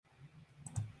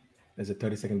There's a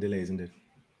 30-second delay, isn't it?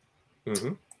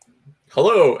 Mm-hmm.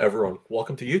 Hello, everyone.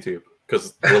 Welcome to YouTube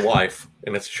because we're live,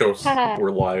 and it shows we're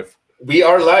live. We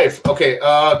are live. Okay.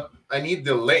 I need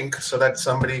the link so that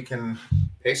somebody can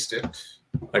paste it.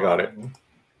 I got it.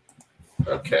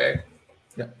 Okay.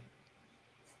 Yeah.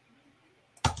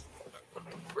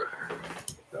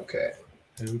 Okay.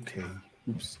 Okay.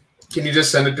 Oops. Can you just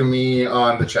send it to me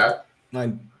on the chat?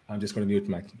 I'm just going to mute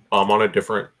my. I'm on a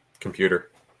different computer.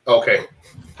 Okay.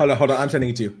 Hold on. I'm sending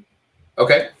it to you.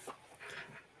 Okay.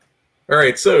 All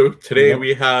right. So today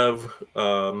we have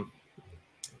we're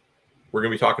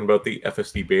going to be talking about the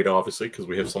FSD beta, obviously, because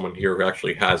we have someone here who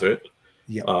actually has it.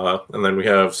 Yeah. And then we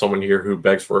have someone here who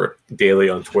begs for it daily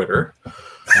on Twitter.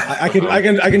 I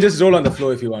can just roll on the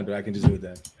floor if you want to. I can just do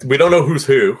that. We don't know who's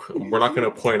who. We're not going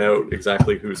to point out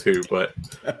exactly who's who, but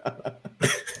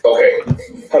okay.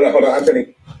 Hold on. I'm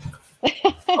sending.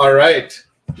 All right.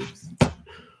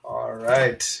 All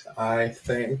right. I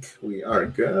think we are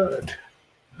good.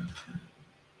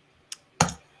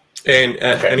 And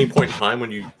at any point in time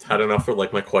when you had enough for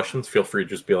like my questions, feel free to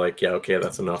just be like, yeah, okay,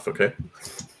 that's enough, okay?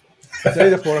 It's only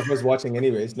the four of us watching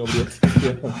anyways. Nobody else.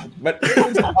 But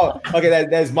okay,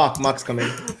 there's Mark. Mark's coming.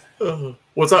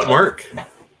 What's up, Mark?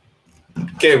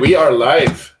 Okay, we are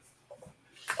live.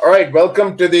 All right,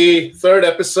 welcome to the third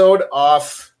episode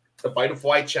of the Bite of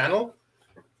Why channel.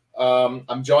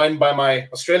 I'm joined by my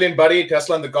Australian buddy,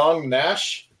 Tesla and the Gong,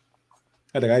 Nash.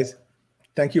 Hello, guys.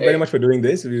 Thank you very much for doing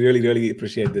this. We really, really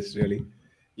appreciate this, really.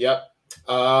 Yep.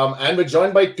 And we're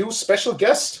joined by two special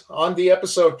guests on the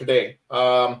episode today.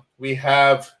 We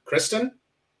have Kristen.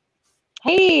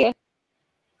 Hey.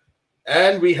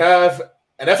 And we have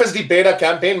an FSD beta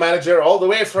campaign manager all the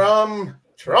way from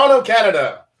Toronto,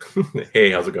 Canada.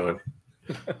 Hey, how's it going?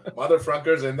 Mother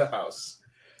Frunkers in the house.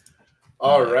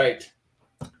 All right.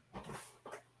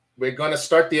 We're going to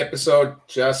start the episode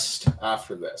just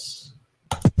after this.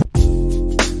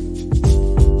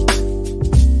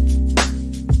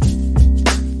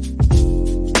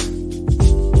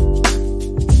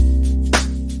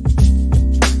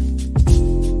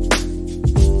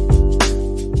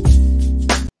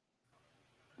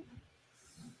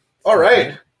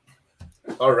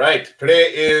 All right.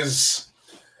 Today is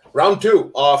round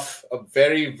 2 of a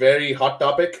very, very hot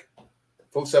topic,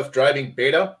 full self-driving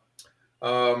beta.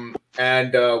 And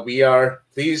we are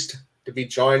pleased to be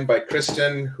joined by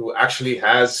Kristen, who actually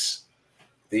has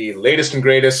the latest and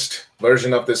greatest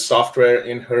version of this software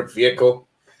in her vehicle.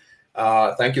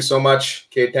 Thank you so much,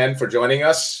 K10, for joining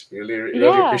us. Really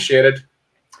appreciate it.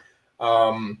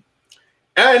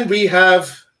 And we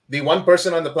have the one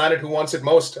person on the planet who wants it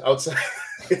most outside.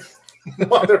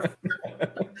 Mother,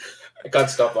 I can't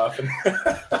stop laughing.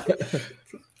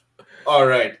 All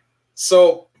right.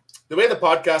 So the way the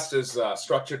podcast is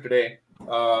structured today,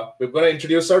 we're going to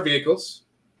introduce our vehicles,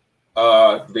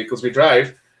 vehicles we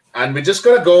drive, and we're just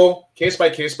going to go case by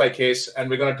case by case,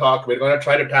 and we're going to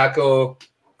try to tackle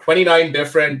 29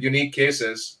 different unique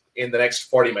cases in the next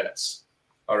 40 minutes.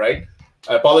 All right.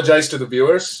 I apologize to the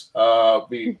viewers.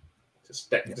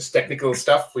 This technical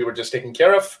stuff we were just taking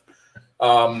care of.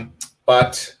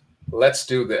 But let's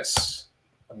do this.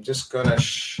 I'm just going to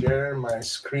share my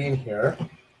screen here.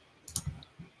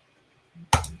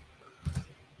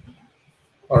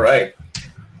 All right.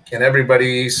 Can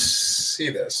everybody see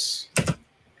this?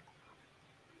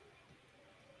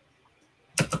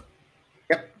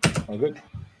 Yep. All good.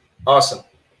 Awesome.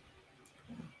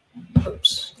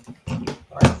 Oops.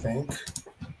 I think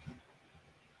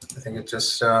it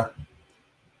just...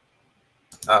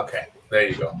 Okay. There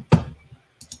you go.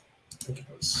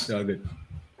 All good.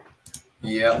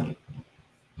 Yeah.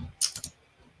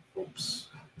 Oops.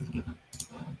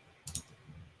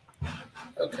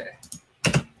 Okay.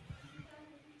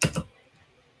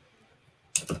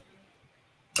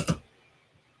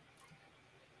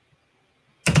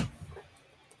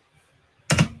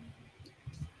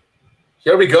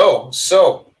 Here we go.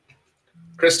 So,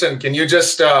 Kristen, can you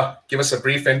just give us a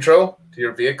brief intro to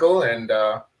your vehicle and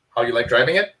how you like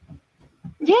driving it?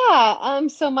 Yeah,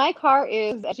 so my car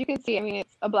is, as you can see, I mean,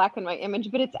 it's a black and white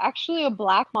image, but it's actually a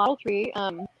black Model 3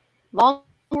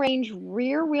 long-range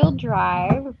rear-wheel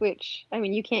drive, which, I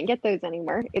mean, you can't get those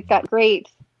anymore. It's got great,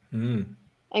 I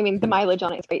mean, the mileage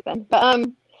on it is great then. But,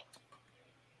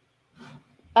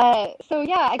 so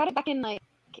yeah, I got it back in like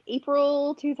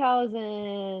April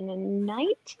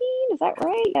 2019, is that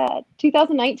right? Yeah,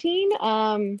 2019.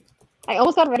 I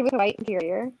almost got rid with a white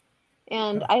interior.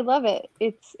 And I love it.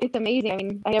 It's amazing. I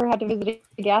mean, I never had to visit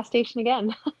a gas station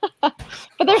again. But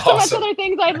there's so much other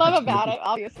things I love about it,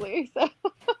 obviously. So.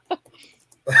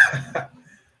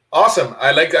 Awesome.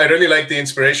 I really like the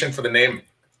inspiration for the name.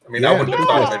 I mean, I wouldn't have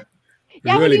thought of it.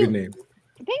 Yeah, really good name.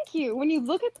 Thank you. When you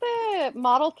look at the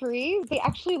Model 3s, they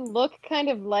actually look kind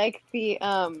of like the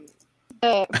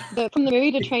from the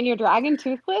movie To Train Your Dragon,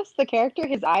 Toothless, the character,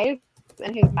 his eyes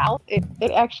and his mouth, it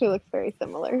actually looks very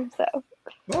similar. So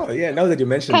Oh yeah, now that you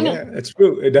mention, Kind of- yeah, it's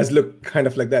true. It does look kind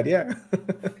of like that, yeah.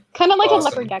 kind of like Awesome. a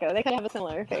leopard gecko. They kind of have a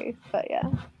similar face, but yeah.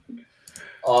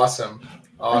 Awesome.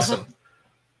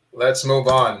 Let's move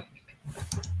on.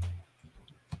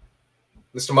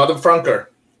 Mr. Motherfrunker.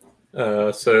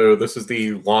 So this is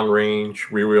the long range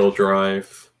rear wheel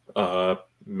drive,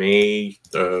 May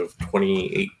of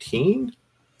 2018,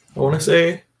 I want to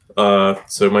say.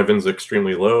 So my VIN's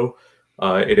extremely low.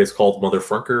 It is called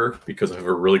Motherfrunker because I have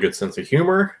a really good sense of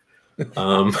humor.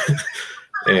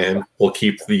 And we'll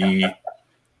keep this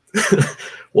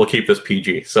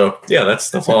PG. So yeah,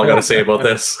 that's all I got to say about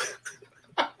this.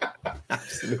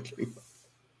 Absolutely.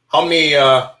 How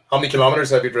many kilometers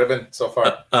have you driven so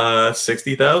far?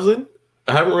 60,000.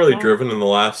 I haven't really Wow. driven in the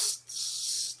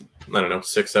last, I don't know,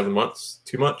 6-7 months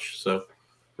too much. So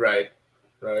Right.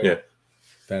 Yeah.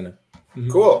 Fair enough.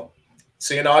 Cool.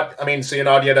 So you're not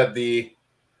yet at the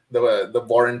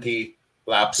warranty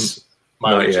lapse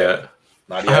not mileage yet.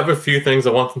 Not I have a few things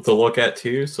I want them to look at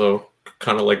too. So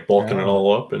kind of like bulking it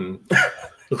all up and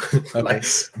Okay.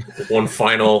 Nice. one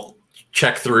final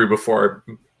check through before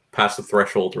I pass the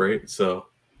threshold, right? So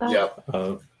Yeah.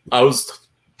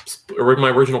 my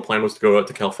original plan was to go out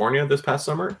to California this past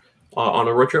summer on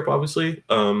a road trip, obviously,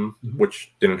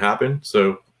 which didn't happen.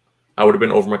 So I would have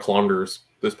been over my kilometers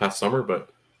this past summer, but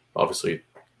obviously,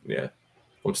 yeah,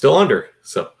 I'm still under.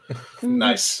 So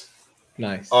Nice.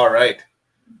 Nice. All right.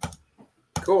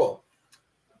 Cool.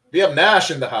 We have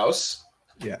Nash in the house.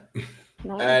 Yeah.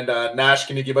 Nice. And Nash,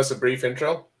 can you give us a brief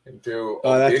intro into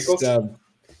That's vehicles?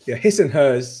 his and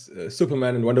hers,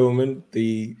 Superman and Wonder Woman,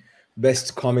 the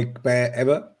best comic pair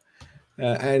ever.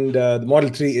 And the Model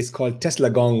 3 is called Tesla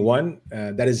Gong 1.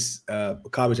 That is a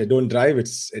car which I don't drive.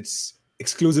 It's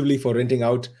exclusively for renting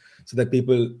out so that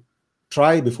people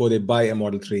try before they buy a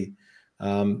Model 3.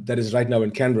 That is right now in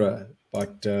Canberra,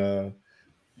 but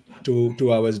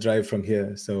 2 hours drive from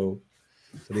here. So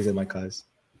these are my cars.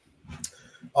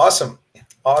 Awesome.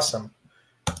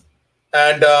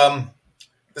 And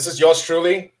this is yours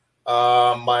truly,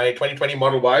 my 2020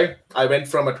 Model Y. I went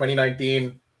from a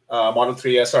 2019 Model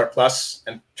 3 SR Plus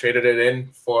and traded it in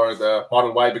for the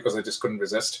Model Y because I just couldn't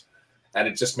resist. And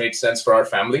it just made sense for our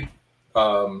family.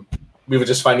 We were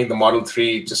just finding the Model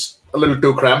 3 just a little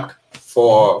too cramped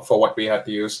for what we had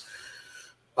to use.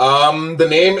 The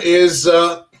name is,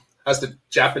 as the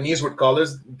Japanese would call it,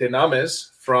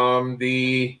 Dynamis, from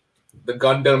the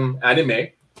Gundam anime.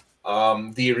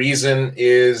 The reason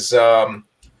is a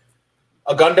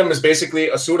Gundam is basically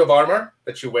a suit of armor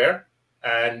that you wear,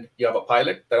 and you have a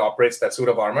pilot that operates that suit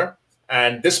of armor.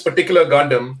 And this particular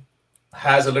Gundam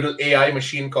has a little AI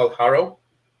machine called Haro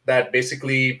that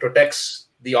basically protects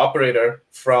the operator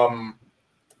from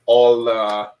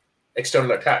all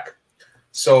external attack.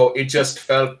 So it just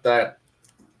felt that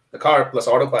the car plus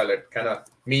autopilot, kind of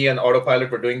me and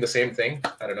autopilot were doing the same thing.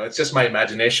 I don't know. It's just my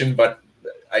imagination, but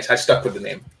I stuck with the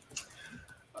name.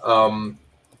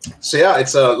 So yeah,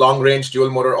 it's a long-range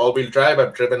dual-motor all-wheel drive.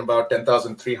 I've driven about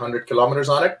 10,300 kilometers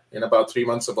on it in about 3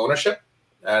 months of ownership,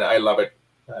 and I love it.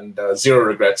 And zero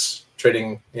regrets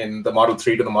trading in the Model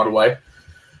 3 to the Model Y.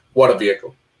 What a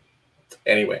vehicle.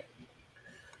 Anyway.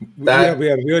 We are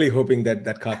really hoping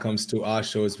that car comes to our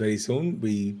shows very soon.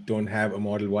 We don't have a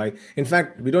Model Y. In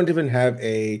fact, we don't even have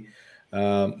a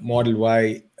Model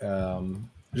Y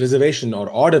reservation or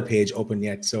order page open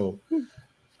yet. So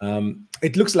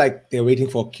it looks like they're waiting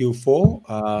for Q4.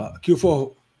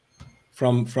 Q4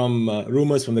 from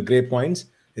rumors from the grapevines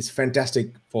is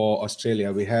fantastic for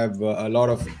Australia. We have a lot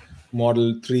of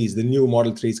Model 3s, the new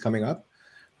Model 3s coming up.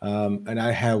 And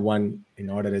I have one in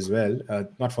order as well,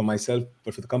 not for myself,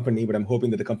 but for the company. But I'm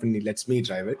hoping that the company lets me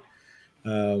drive it.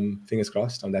 Fingers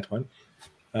crossed on that one.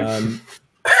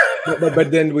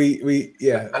 But then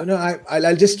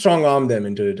I'll just strong arm them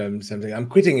into it. I'm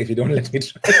quitting if you don't let me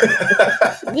try.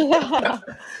 Yeah.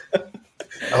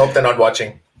 I hope they're not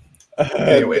watching.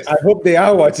 Anyways. I hope they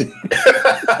are watching.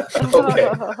 Okay.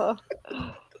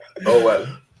 Oh, well.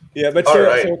 Yeah, but All so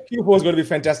right. Q4 is going to be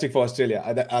fantastic for Australia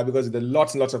because there are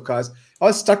lots and lots of cars. I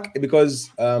was stuck because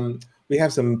we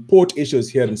have some port issues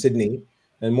here in Sydney,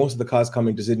 and most of the cars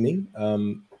coming to Sydney.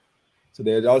 So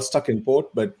they're all stuck in port,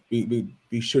 but we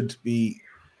should be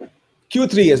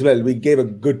Q3 as well. We gave a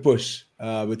good push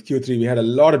with Q3. We had a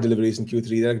lot of deliveries in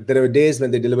Q3. There were days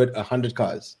when they delivered 100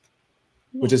 cars,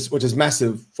 which is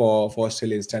massive for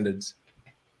Australian standards.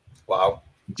 Wow.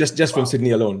 Just from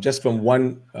Sydney alone, just from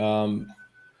one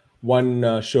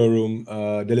one showroom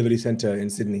delivery center in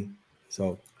Sydney.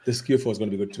 So this Q4 is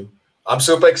going to be good too. I'm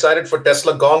super excited for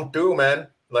Tesla Gong too, man.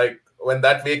 Like when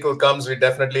that vehicle comes, we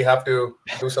definitely have to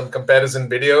do some comparison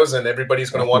videos, and everybody's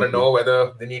going to want to know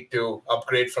whether they need to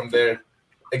upgrade from their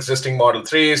existing Model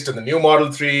 3s to the new Model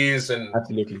 3s. And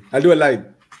absolutely, I'll do a live.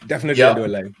 Definitely, I'll do a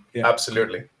live. Yeah.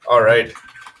 Absolutely. All right.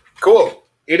 Cool.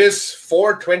 It is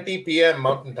 4:20 p.m.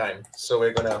 Mountain Time, so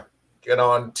we're gonna get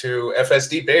on to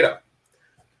FSD beta.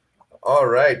 All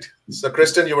right. So,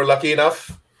 Kristen, you were lucky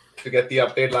enough to get the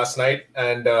update last night,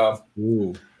 and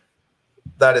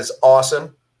that is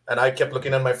awesome. And I kept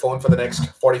looking on my phone for the next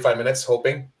 45 minutes,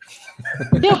 hoping.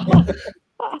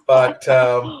 But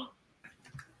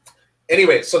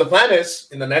anyway, so the plan is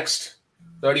in the next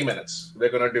 30 minutes, we're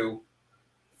going to do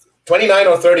 29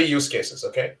 or 30 use cases,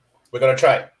 okay? We're going to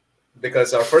try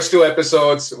because our first 2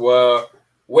 episodes were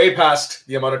way past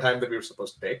the amount of time that we were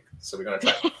supposed to take. So we're going to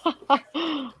try.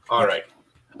 All right.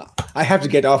 I have to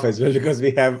get off as well because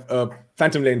we have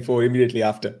Phantom Lane 4 immediately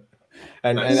after.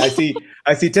 And Nice. and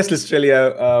I see Tesla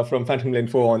Australia from Phantom Lane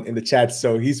 4 in the chat.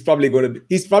 So he's probably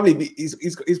he's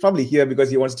probably here because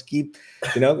he wants to keep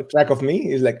track of me.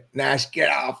 He's like, Nash, get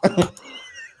off.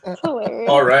 That's hilarious.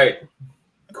 All right.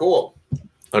 Cool.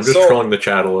 I'm just trolling the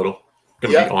chat a little.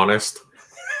 Gonna be honest.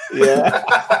 Yeah.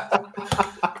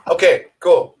 Okay,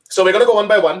 cool. So we're going to go one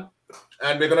by one,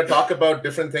 and we're going to talk about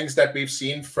different things that we've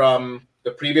seen from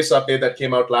the previous update that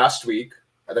came out last week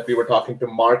that we were talking to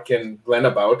Mark and Glenn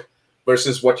about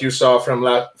versus what you saw from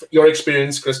your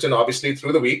experience, Kristen, obviously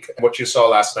through the week, and what you saw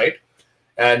last night.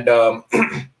 And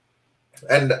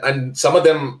and some of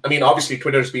them, I mean, obviously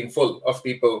Twitter's been full of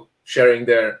people sharing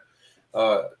their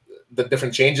the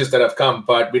different changes that have come,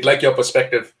 but we'd like your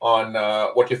perspective on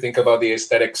what you think about the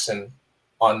aesthetics and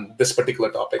on this particular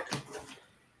topic.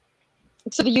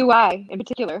 So the UI in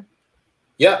particular.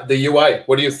 Yeah, the UI.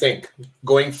 What do you think?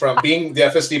 Going from being the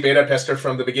FSD beta tester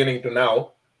from the beginning to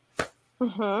now,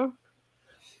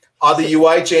 are the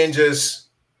UI changes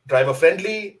driver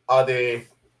friendly? Are they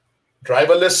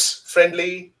driverless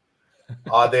friendly?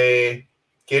 Are they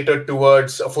catered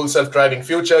towards a full self-driving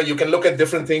future? You can look at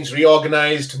different things,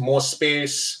 reorganized, more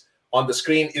space on the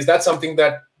screen. Is that something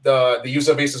that the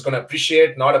user base is going to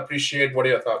appreciate, not appreciate? What are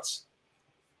your thoughts?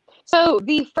 So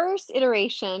the first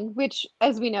iteration, which,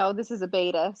 as we know, this is a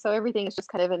beta, so everything is just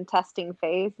kind of in testing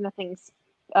phase. Nothing's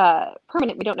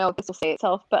permanent. We don't know if this will say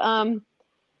itself, but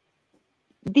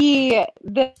the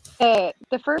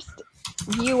first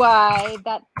UI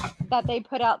that they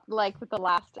put out, like with the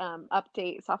last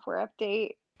software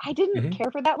update, I didn't care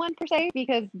for that one per se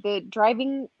because the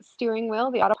driving steering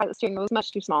wheel, the autopilot steering wheel, was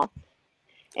much too small,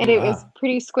 and it was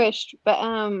pretty squished. But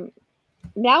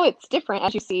now it's different,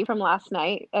 as you see from last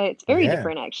night. It's very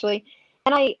different, actually.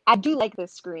 And I do like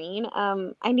this screen.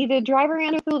 I need to drive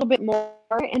around with a little bit more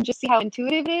and just see how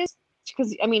intuitive it is.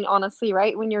 Because, I mean, honestly,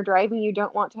 right, when you're driving, you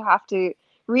don't want to have to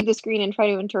read the screen and try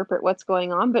to interpret what's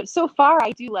going on. But so far,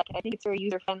 I do like it. I think it's very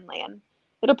user-friendly. And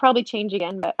it'll probably change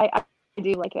again, but I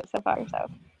do like it so far. So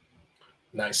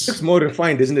nice. It looks more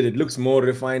refined, isn't it? It looks more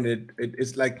refined.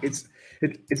 It's like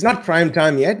it's not prime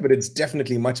time yet, but it's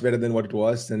definitely much better than what it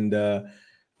was. And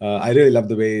I really love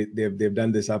the way they've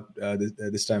done this up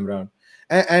this time around.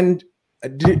 And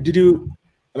did you?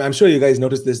 I mean, I'm sure you guys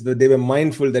noticed this. But they were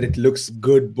mindful that it looks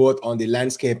good both on the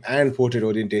landscape and portrait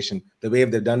orientation. The way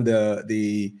they've done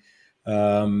the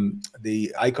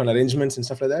icon arrangements and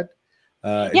stuff like that.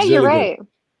 Yeah, you're right.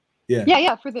 Good.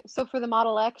 Yeah. For the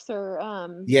Model X or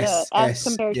the S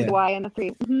compared to the Y and the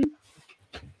 3.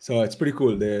 So it's pretty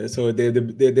cool. They're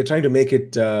trying to make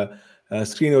it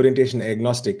screen orientation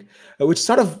agnostic, which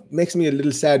sort of makes me a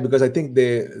little sad because I think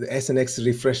the S and X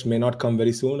refresh may not come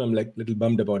very soon. I'm like a little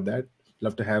bummed about that.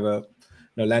 Love to have a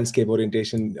landscape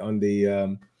orientation on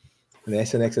the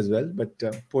S and X as well, but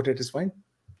portrait is fine.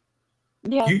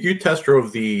 Yeah. You test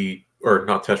drove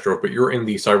not test drove, but you're in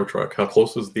the Cybertruck. How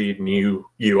close is the new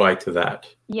UI to that?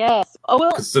 Yes. Oh well.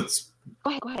 Because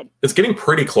go ahead. It's getting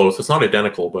pretty close. It's not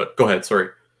identical, but go ahead. Sorry.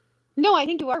 No, I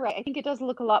think you are right. I think it does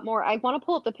look a lot more. I want to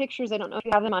pull up the pictures. I don't know if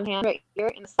you have them on hand right here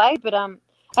in the slide, but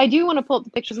I do want to pull up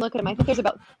the pictures and look at them. I think there's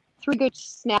about 3 good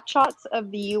snapshots of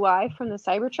the UI from the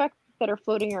Cybertruck that are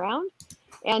floating around,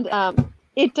 and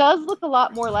it does look a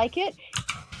lot more like it.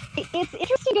 It's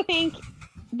interesting to think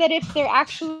that if they're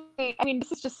actually, I mean,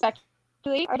 this is just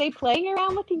speculating, are they playing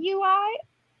around with the UI,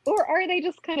 or are they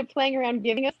just kind of playing around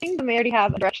giving us things and they already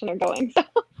have a direction they're going? So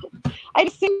I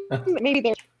assume that maybe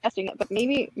they're testing it, but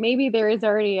maybe there is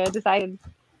already a decided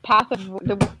path of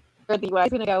where the UI is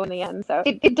going to go in the end. So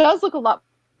it does look a lot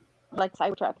like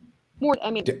Cybertruck, more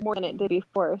than it did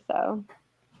before. So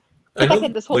like I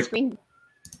said, this whole screen.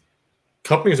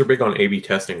 companies are big on A/B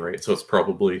testing, right? So it's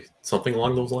probably something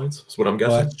along those lines. That's what I'm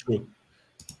guessing. That's true.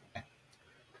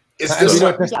 Is And this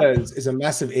Tesla is a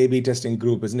massive A/B testing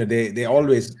group, isn't it? They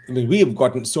always. I mean, we have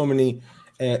gotten so many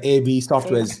A/B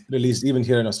softwares released, even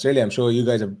here in Australia. I'm sure you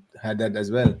guys have had that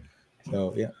as well.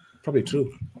 So yeah, probably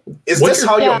true. Is this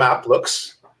how your map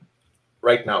looks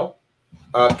right now?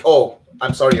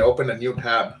 I'm sorry. I opened a new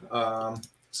tab.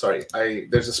 Sorry,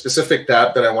 there's a specific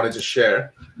tab that I wanted to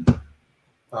share.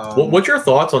 What's your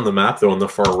thoughts on the map though on the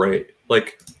far right?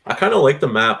 Like, I kind of like the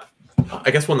map.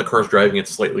 I guess when the car's driving, it's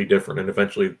slightly different, and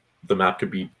eventually the map could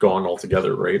be gone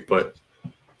altogether, right? But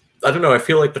I don't know. I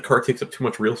feel like the car takes up too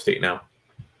much real estate now.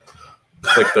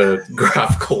 Like the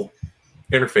graphical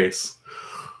interface.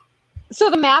 So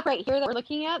the map right here that we're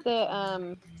looking at,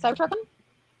 the Cybertruck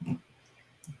one?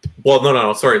 Well,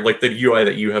 no, sorry. Like the UI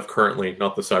that you have currently,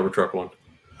 not the Cybertruck one.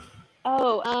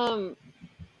 Oh,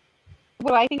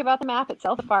 what do I think about the map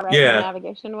itself, the far right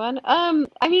navigation one?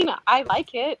 I mean, I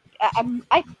like it.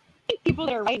 I think people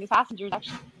that are riding as passengers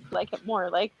actually like it more.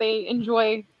 Like they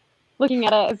enjoy looking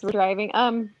at it as we're driving.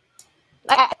 I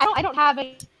don't have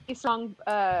a strong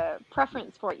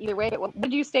preference for it either way. But what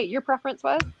did you state your preference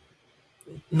was?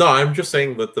 No, I'm just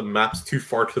saying that the map's too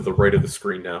far to the right of the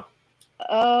screen now.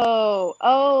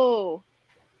 Oh,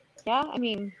 yeah. I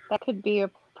mean, that could be a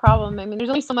problem. I mean, there's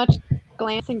only so much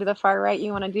glancing to the far right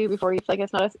you want to do before you feel like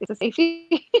it's a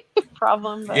safety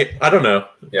problem. But... Yeah, I don't know,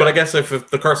 but I guess if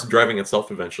the car's driving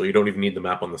itself eventually, you don't even need the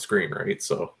map on the screen, right?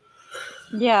 So.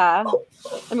 Yeah.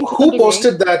 I mean, who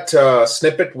posted that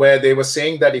snippet where they were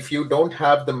saying that if you don't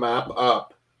have the map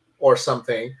up or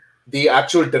something, the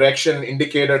actual direction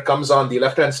indicator comes on the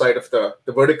left-hand side of the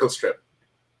vertical strip?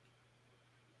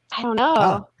 I don't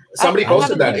know. Somebody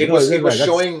posted that. It was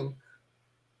showing.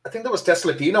 I think that was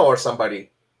Tesla Tina or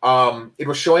somebody. It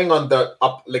was showing on the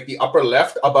upper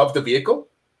left above the vehicle,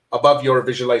 above your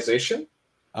visualization.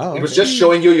 Oh, It was just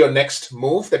showing you your next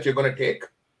move that you're going to take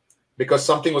because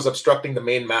something was obstructing the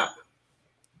main map.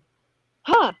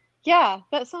 Huh. Yeah,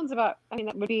 that sounds about. I mean,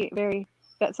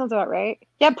 that sounds about right.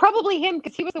 Yeah, probably him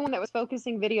because he was the one that was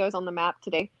focusing videos on the map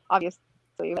today. Obviously.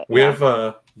 But, we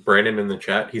have Brandon in the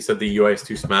chat. He said the UI is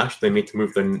too smashed. They need to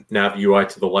move the nav UI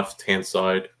to the left-hand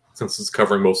side since it's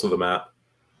covering most of the map.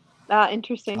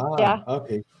 Interesting. Yeah.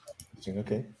 Okay.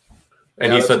 Okay.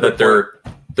 And he said that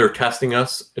they're testing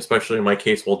us, especially in my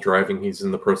case while driving. He's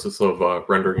in the process of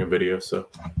rendering a video. So.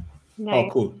 Nice. Oh,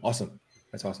 cool! Awesome.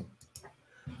 That's awesome.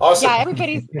 Awesome.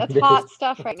 Yeah, that's hot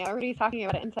stuff right now. Everybody's talking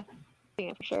about it and testing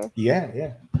it for sure.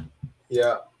 Yeah.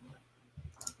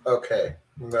 Okay.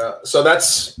 So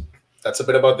that's a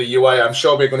bit about the UI. I'm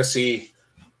sure we're going to see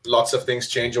lots of things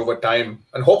change over time.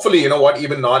 And hopefully,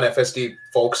 even non-FSD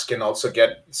folks can also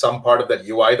get some part of that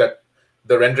UI. That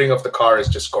the rendering of the car is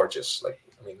just gorgeous.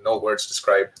 No words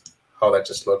describe how that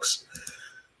just looks.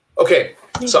 Okay,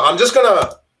 so I'm just going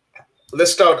to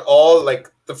list out all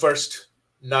the first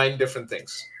 9 different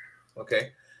things.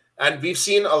 Okay. And we've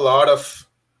seen a lot of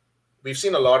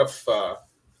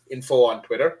info on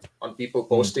Twitter on people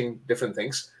posting different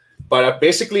things, but I've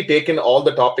basically taken all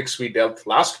the topics we dealt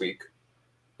last week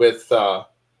with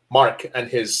Mark and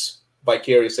his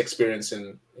vicarious experience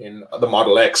in the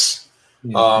Model X.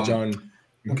 John.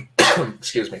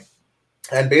 Excuse me.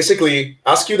 And basically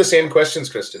ask you the same questions,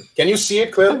 Kristen. Can you see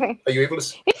it clearly? Okay. Are you able to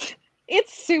see?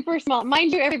 It's super small.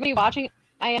 Mind you, everybody watching,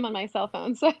 I am on my cell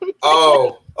phone. So.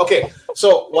 Oh, okay.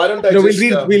 So why don't I we'll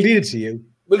read it to you.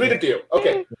 We'll read it to you.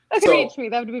 Okay. Okay, read it to me.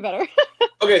 That would be better.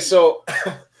 Okay, so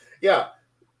yeah.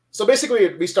 So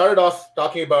basically, we started off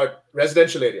talking about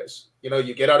residential areas.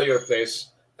 You get out of your place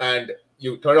and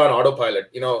you turn on autopilot.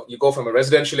 You go from a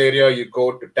residential area, you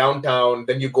go to downtown,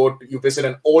 then you visit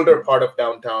an older part of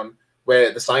downtown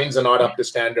where the signs are not up to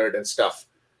standard and stuff.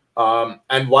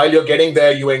 And while you're getting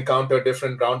there, you encounter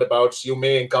different roundabouts. You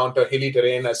may encounter hilly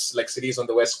terrain as cities on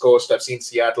the West Coast. I've seen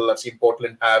Seattle, I've seen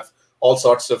Portland have all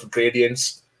sorts of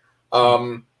gradients.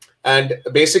 And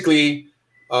basically,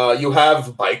 you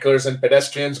have bikers and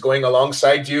pedestrians going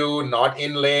alongside you, not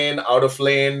in lane, out of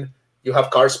lane. You have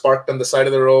cars parked on the side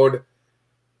of the road.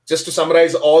 Just to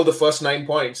summarize all the first 9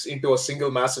 points into a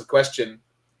single massive question,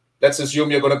 let's assume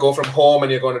you're going to go from home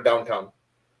and you're going to downtown,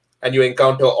 and you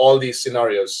encounter all these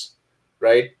scenarios,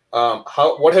 right?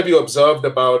 What have you observed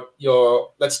about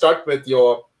let's start with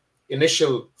your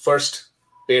initial first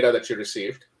data that you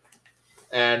received.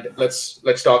 And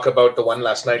let's talk about the one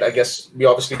last night. I guess we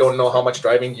obviously don't know how much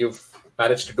driving you've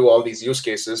managed to do all these use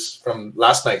cases from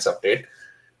last night's update.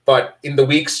 But in the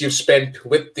weeks you've spent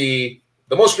with the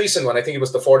most recent one, I think it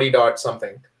was the 40 dot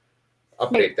something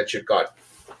update that you got.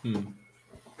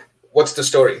 What's the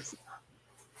story?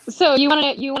 So you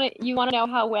want to know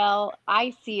how well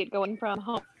I see it going from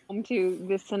home to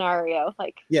this scenario,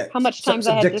 like how much times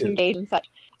I had disengaged and such.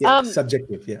 Yeah,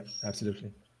 subjective. Yeah,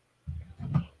 absolutely.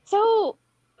 So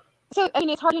I mean,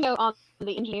 it's hard to know on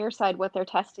the engineer side what they're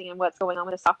testing and what's going on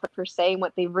with the software per se and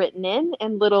what they've written in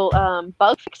and little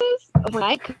bug fixes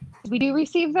overnight. We do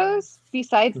receive those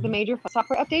besides the major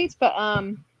software updates, but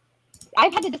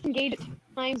I've had to disengage at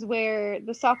times where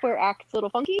the software acts a little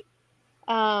funky.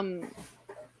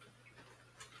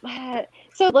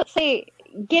 So let's say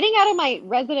getting out of my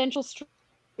residential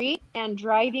street and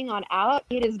driving on out,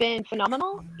 it has been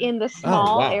phenomenal in the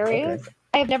small areas. Okay.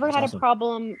 I have never had a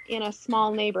problem in a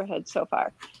small neighborhood so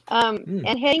far.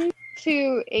 And heading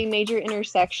to a major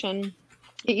intersection,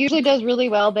 it usually does really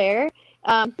well there.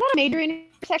 Not a major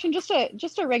intersection, just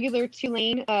a regular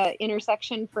 2-lane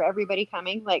intersection for everybody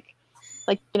coming, like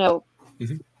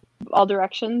all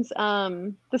directions.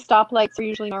 The stoplights are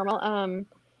usually normal.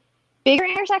 Bigger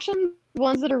intersections,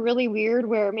 ones that are really weird,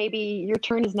 where maybe your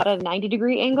turn is not at a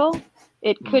 90-degree angle.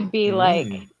 It could be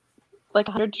like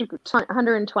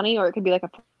 120, or it could be like a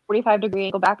 45-degree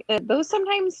angle back. Those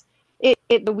sometimes the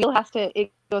wheel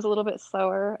it goes a little bit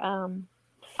slower.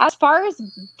 As far as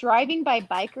driving by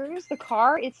bikers, the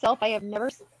car itself, I have never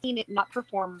seen it not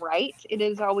perform right. It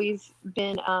has always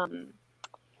been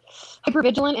hyper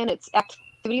vigilant in its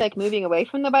activity, like moving away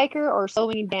from the biker or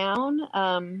slowing down.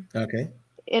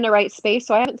 In the right space,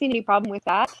 so I haven't seen any problem with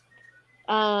that.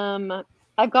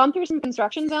 I've gone through some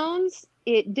construction zones.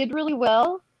 It did really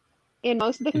well in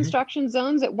most of the construction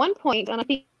zones at one point, and I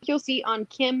think you'll see on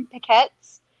Kim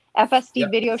Paquette's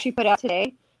FSD video she put out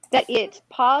today that it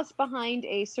paused behind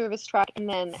a service truck, and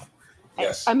then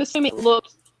I'm assuming it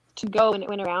looked to go and it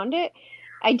went around it.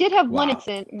 I did have one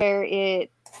incident where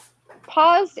it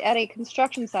paused at a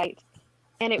construction site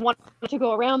and it wanted to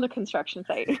go around the construction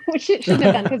site, which it shouldn't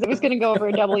have done because it was going to go over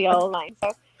a double yellow line. So,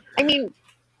 I mean,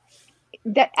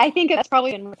 I think that's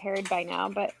probably been repaired by now.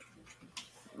 But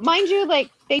mind you, like,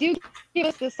 they do give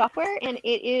us this software, and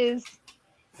it's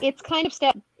kind of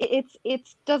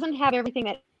it doesn't have everything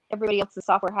that everybody else's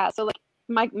software has. So, like,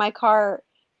 my car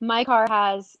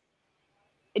has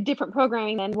a different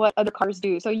programming than what other cars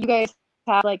do. So you guys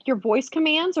have, like, your voice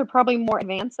commands are probably more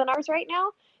advanced than ours right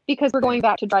now because we're going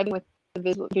back to driving with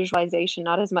the visualization,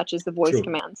 not as much as the voice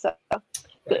command. So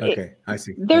I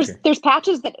see. There's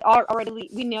patches that are already,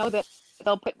 we know that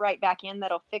they'll put right back in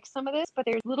that'll fix some of this, but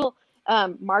there's little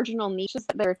marginal niches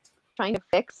that they're trying to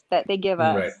fix that they give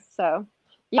us. Right. So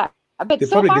but they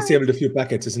probably disabled a few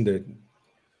packets, isn't it?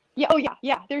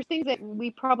 Yeah. There's things that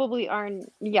we probably aren't.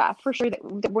 Yeah, for sure that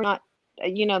we're not.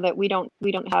 That we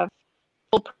don't have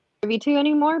full privy to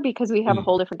anymore because we have a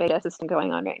whole different data system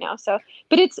going on right now. So,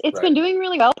 but it's been doing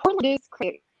really well. Portland is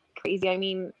crazy. I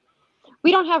mean,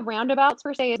 we don't have roundabouts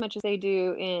per se as much as they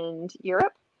do in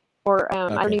Europe or I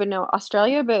don't even know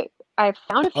Australia, but I've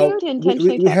found a few to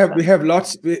intentionally. We have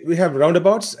lots. We have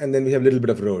roundabouts, and then we have a little bit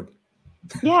of road.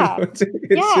 Yeah, it's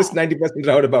just 90%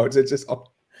 roundabouts. It's just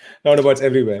roundabouts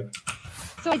everywhere.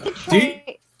 So I did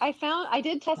try. I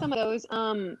did test some of those.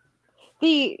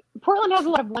 The Portland has a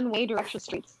lot of one-way direction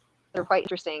streets. They're quite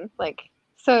interesting.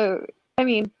 So I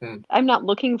mean, I'm not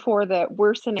looking for the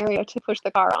worst scenario to push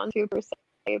the car onto per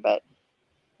se, but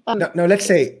now let's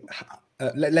say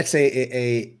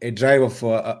a drive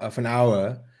of an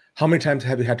hour. How many times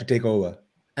have you had to take over?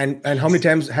 And how many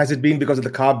times has it been because of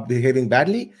the car behaving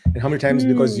badly? And how many times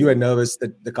because you are nervous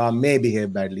that the car may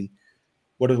behave badly?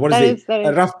 What is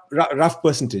a rough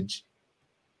percentage?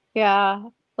 Yeah,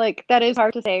 that is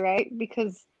hard to say, right?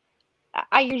 Because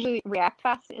I usually react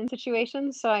fast in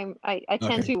situations, so I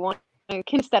tend to want to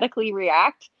kinesthetically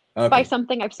react by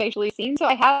something I've spatially seen. So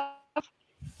I have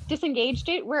disengaged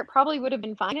it where it probably would have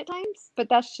been fine at times, but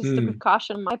that's just a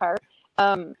precaution on my part.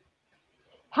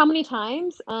 How many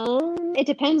times? It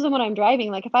depends on what I'm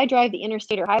driving. Like if I drive the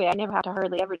interstate or highway, I never have to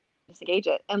hardly ever disengage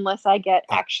it unless I get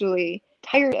actually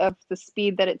tired of the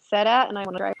speed that it's set at and I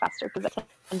want to drive faster because I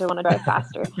tend to want to drive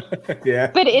faster.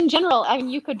 Yeah. But in general, I mean,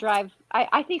 you could drive.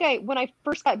 I think when I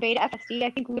first got beta FSD, I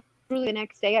think literally the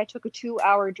next day I took a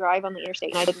 2-hour drive on the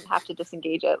interstate and I didn't have to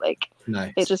disengage it.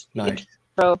 It just it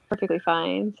drove perfectly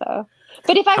fine. So,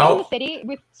 but if I was in the city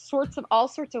with all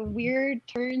sorts of weird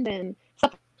turns and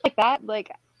stuff like that,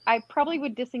 I probably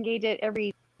would disengage it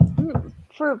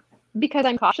because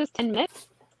I'm cautious 10 minutes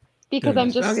because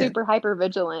I'm just super hyper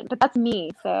vigilant. But that's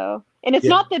me. So, and it's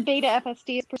not the beta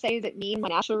FSDs per se that mean my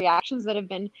natural reactions that have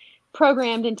been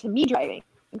programmed into me driving.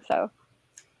 So,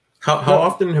 how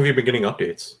often have you been getting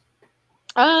updates?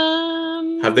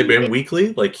 Have they been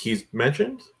weekly, like he's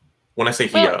mentioned? When I say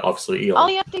he, obviously Elon. All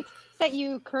the updates that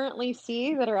you currently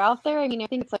see that are out there, I mean, I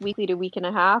think it's like weekly to week and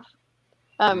a half.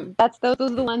 Those are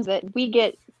the ones that we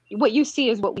get. What you see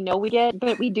is what we know we get,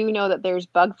 but we do know that there's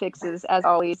bug fixes, as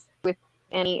always, with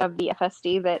any of the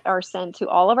FSD that are sent to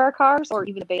all of our cars, or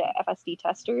even the beta FSD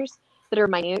testers that are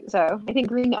minute. So I think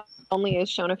Green only has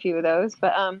shown a few of those,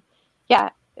 but yeah,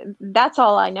 that's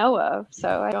all I know of.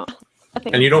 So I don't.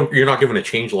 And you're not given a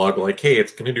change log like, hey,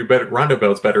 it's going to do better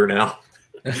roundabouts better now.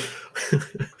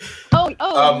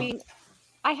 I mean,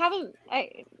 I haven't.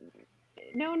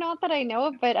 No, not that I know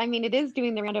of, but I mean, it is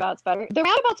doing the roundabouts better. The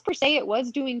roundabouts per se, it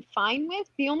was doing fine with.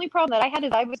 The only problem that I had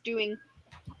is I was doing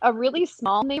a really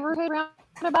small neighborhood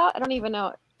roundabout. I don't even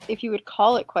know if you would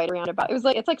call it quite a roundabout.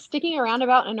 It's like sticking a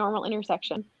roundabout in a normal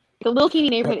intersection, like a little teeny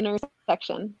neighborhood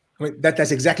intersection. I mean,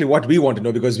 that's exactly what we want to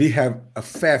know, because we have a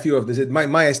fair few of this.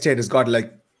 My estate has got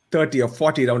like 30 or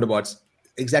 40 roundabouts,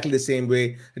 exactly the same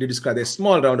way that you described. They're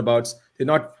small roundabouts. They're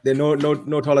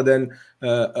no taller than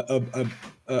a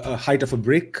height of a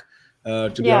brick,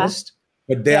 to be honest.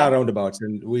 But they are roundabouts,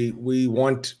 and we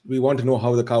want to know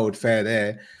how the car would fare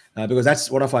there, because that's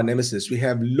one of our nemesis. We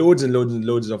have loads and loads and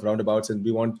loads of roundabouts, and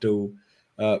we want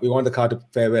the car to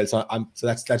fare well. So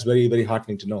that's very, very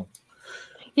heartening to know.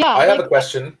 Yeah, I have a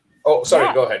question. Oh, sorry.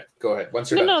 Yeah. Go ahead.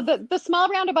 Once you're done. No. The small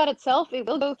roundabout itself, it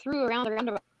will go through around the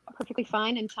roundabout perfectly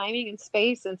fine in timing and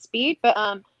space and speed. But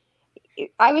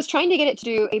I was trying to get it to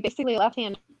do a basically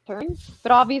left-hand turn,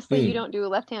 but obviously you don't do a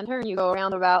left-hand turn. You go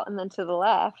around about and then to the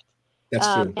left. That's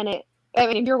true.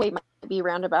 And your way might be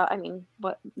roundabout. I mean,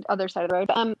 what other side of the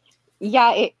road? But,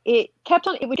 yeah, it kept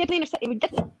on. It would get to the it would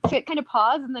get to it, kind of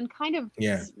pause, and then kind of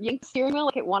yank the steering wheel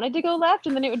like it wanted to go left,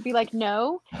 and then it would be like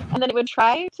no, and then it would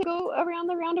try to go around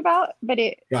the roundabout, but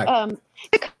it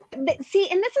see,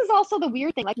 and this is also the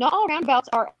weird thing. Like, not all roundabouts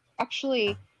are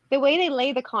actually the way they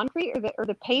lay the concrete or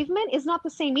the pavement is not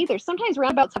the same either. Sometimes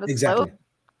roundabouts have a slope.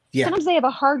 Yeah. Sometimes they have a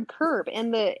hard curb,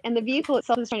 and the vehicle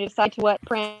itself is trying to decide to what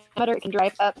parameter it can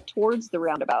drive up towards the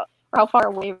roundabout, or how far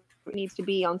away it needs to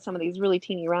be on some of these really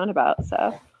teeny roundabouts.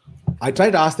 So I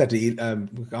tried to ask that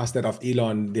of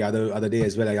Elon the other day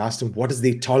as well. I asked him, what is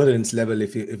the tolerance level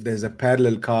if there's a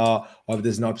parallel car, or if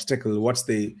there's an obstacle, or if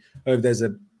there's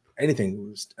a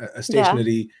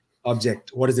stationary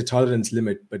object, what is the tolerance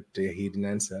limit? But he didn't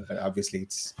answer. Obviously,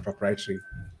 it's proprietary.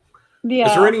 Yeah.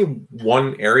 Is there any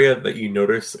one area that you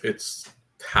notice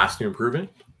has to improve in?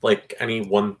 Like any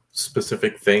one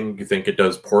specific thing you think it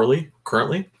does poorly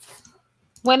currently?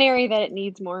 One area that it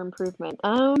needs more improvement.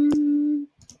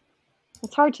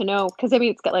 It's hard to know, because I mean,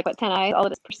 it's got like 10 eyes, all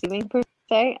it is perceiving per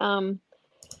se. I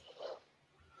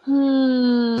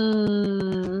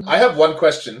have one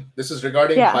question. This is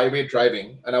regarding highway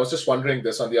driving, and I was just wondering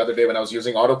this on the other day when I was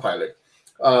using autopilot.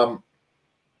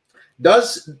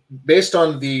 Based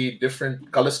on the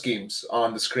different color schemes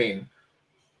on the screen,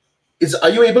 are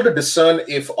you able to discern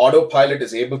if autopilot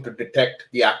is able to detect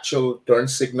the actual turn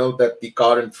signal that the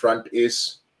car in front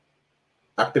is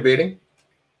activating?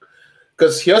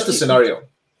 Because here's the scenario.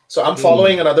 So I'm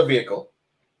following another vehicle.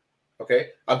 Okay.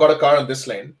 I've got a car on this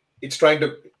lane. It's trying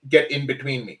to get in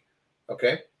between me.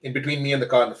 Okay. In between me and the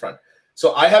car in the front.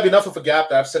 So I have enough of a gap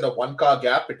that I've set a 1-car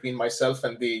gap between myself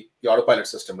and the autopilot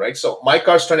system, right? So my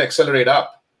car's trying to accelerate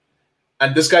up,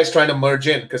 and this guy's trying to merge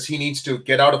in because he needs to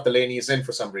get out of the lane he's in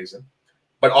for some reason.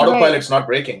 But autopilot's not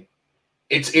braking.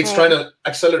 It's trying to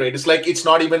accelerate. It's like it's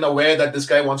not even aware that this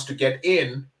guy wants to get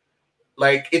in.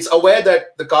 Like, it's aware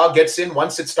that the car gets in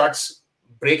once it starts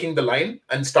breaking the line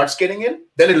and starts getting in,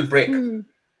 then it'll brake.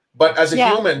 But as a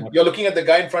human, you're looking at the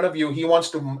guy in front of you. He wants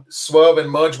to swerve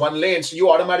and merge one lane. So you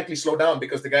automatically slow down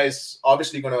because the guy is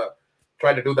obviously going to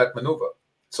try to do that maneuver.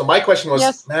 So my question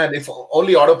was, man, if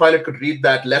only autopilot could read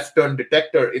that left turn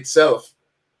detector itself,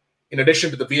 in addition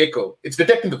to the vehicle. It's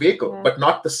detecting the vehicle, but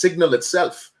not the signal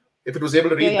itself. If it was able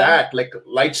to read that, like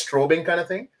light strobing kind of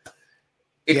thing,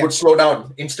 it would slow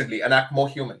down instantly and act more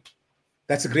human.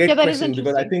 That's a great question,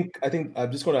 because I think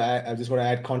I'm just going to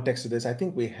add context to this. I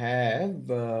think we have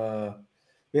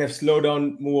slow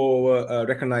down, move over,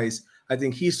 recognize. I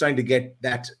think he's trying to get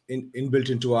that inbuilt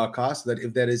into our car, so that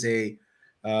if there is if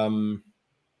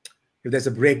there's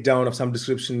a breakdown of some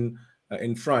description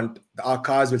in front, our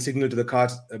cars will signal to the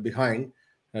cars behind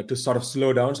to sort of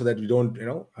slow down, so that we don't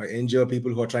injure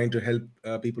people who are trying to help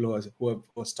people who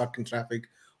are stuck in traffic,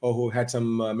 or who had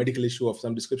some medical issue of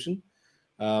some description.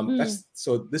 This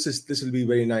will be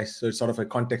very nice. So it's sort of a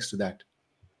context to that.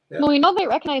 Yeah. Well, we know that it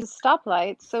recognizes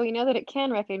stoplights, so we know that it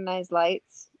can recognize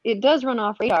lights. It does run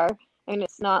off radar. I mean,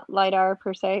 it's not LiDAR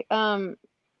per se. I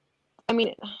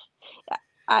mean,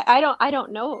 I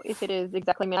don't know if it is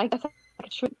exactly. I mean, I guess I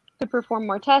could perform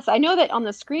more tests. I know that on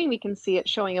the screen we can see it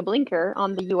showing a blinker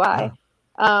on the UI.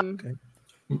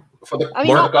 For the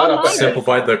Mark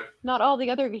not not all the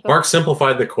other vehicles. Mark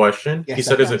simplified the question. Yes, he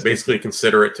said, "Is it basically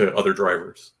considerate to other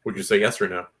drivers?" Would you say yes or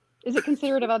no? Is it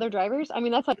considerate of other drivers? I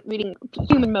mean, that's like reading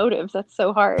human motives. That's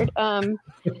so hard. I mean,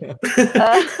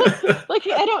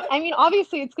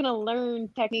 obviously it's going to learn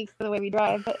techniques for the way we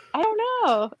drive, but I don't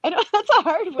know. That's a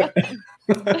hard one.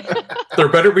 There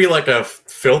better be like a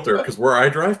filter, because where I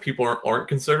drive, people aren't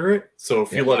considerate. So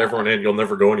if you let everyone in, you'll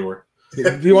never go anywhere.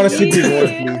 If you want to Sydney mode,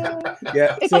 please.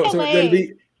 Yeah. It's so like there'll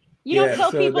be. You don't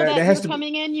tell people that you're to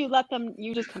coming in. You let them.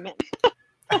 You just come in.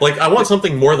 Like, I want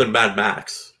something more than Mad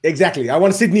Max. Exactly. I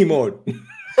want Sydney mode.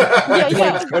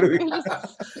 Yeah.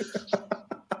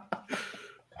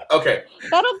 Okay.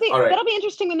 That'll be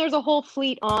interesting when there's a whole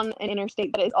fleet on an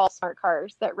interstate that is all smart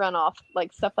cars that run off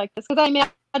like stuff like this. Because I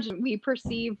imagine we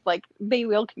perceive like they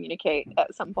will communicate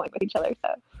at some point with each other.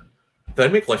 So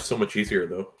that'd make life so much easier,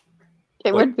 though.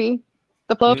 It would be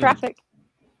the flow of traffic.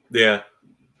 Yeah,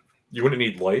 you wouldn't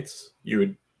need lights.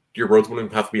 Your roads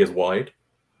wouldn't have to be as wide.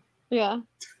 Yeah.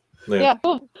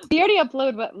 Well, we already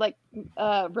upload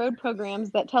road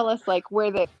programs that tell us like where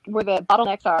the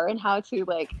bottlenecks are and how to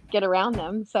like get around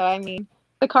them. So I mean,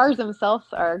 the cars themselves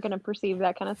are going to perceive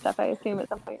that kind of stuff, I assume, at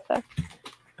some point. So.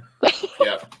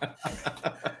 Yeah.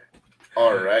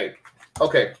 All right.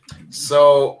 Okay.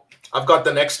 So I've got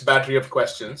the next battery of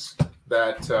questions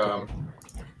that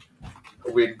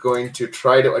we're going to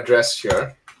try to address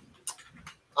here.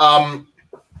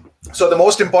 So the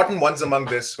most important ones among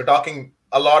this, we're talking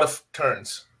a lot of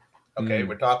turns. Okay,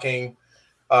 we're talking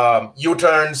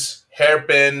U-turns,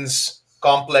 hairpins,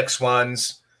 complex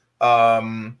ones.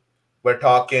 We're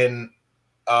talking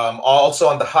also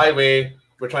on the highway.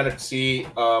 We're trying to see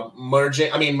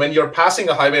merging. I mean, when you're passing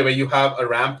a highway where you have a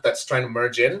ramp that's trying to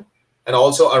merge in, and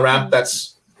also a ramp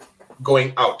that's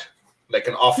going out, like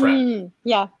an off ramp.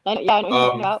 Yeah, I know what you're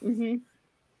talking about. Mm-hmm.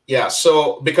 Yeah,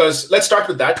 so because let's start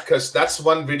with that, because that's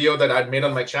one video that I'd made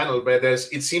on my channel where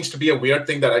it seems to be a weird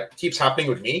thing that keeps happening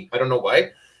with me. I don't know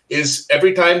why. Is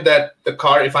every time that the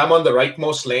car, if I'm on the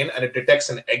rightmost lane and it detects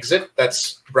an exit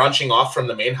that's branching off from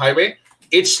the main highway,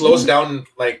 it slows down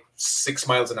like 6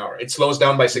 miles an hour. It slows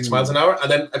down by 6 miles an hour and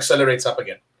then accelerates up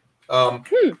again. And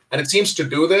it seems to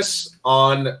do this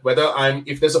on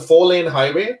if there's a 4-lane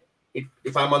highway,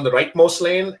 if I'm on the rightmost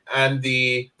lane and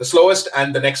the slowest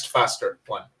and the next faster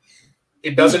one.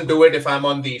 It doesn't do it if I'm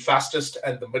on the fastest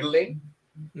and the middle lane.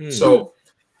 So,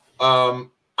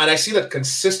 and I see that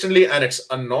consistently, and it's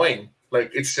annoying. Like,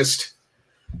 it's just,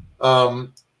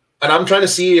 and I'm trying to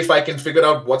see if I can figure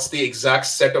out what's the exact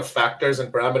set of factors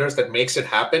and parameters that makes it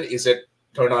happen. Is it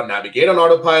turn on navigate on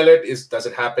autopilot? Does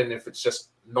it happen if it's just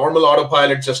normal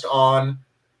autopilot just on?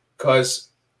 Because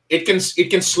it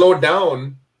can slow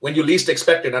down when you least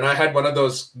expect it. And I had one of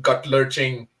those gut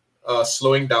lurching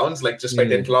slowing downs, like just by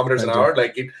 10 kilometers an hour.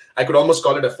 Like I could almost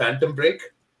call it a phantom brake,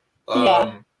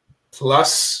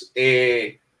 plus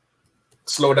a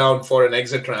slowdown for an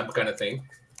exit ramp kind of thing.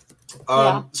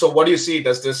 So what do you see?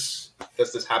 Does this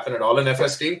happen at all in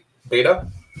FSD beta?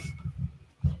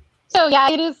 So yeah,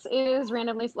 it is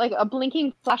randomly like a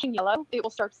blinking flashing yellow. It will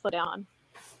start to slow down,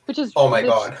 which is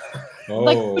God,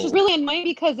 which is really annoying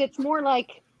because it's more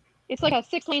like it's like a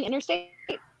 6-lane interstate,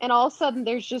 and all of a sudden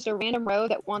there's just a random road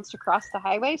that wants to cross the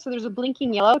highway. So there's a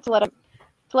blinking yellow to let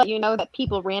you know that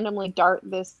people randomly dart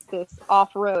this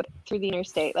off road through the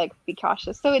interstate. Like, be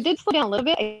cautious. So it did slow down a little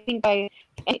bit. I think by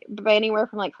anywhere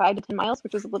from like 5 to 10 miles,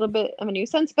 which was a little bit of a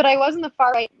nuisance. But I was in the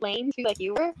far right lane too, like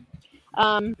you were.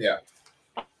 Yeah.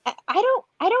 I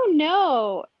don't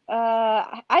know.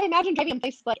 I imagine driving in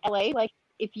places like LA, like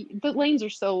the lanes are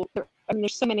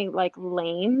there's so many like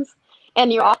lanes,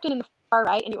 and you're often in the far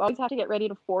right, and you always have to get ready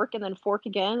to fork and then fork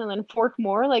again and then fork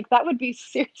more. Like, that would be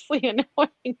seriously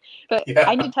annoying. But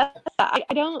I need to test that.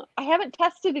 I haven't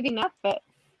tested it enough, but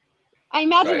I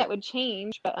imagine that would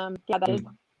change. But that is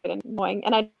annoying,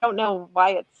 and I don't know why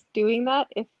it's doing that.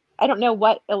 I don't know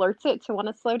what alerts it to want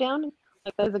to slow down.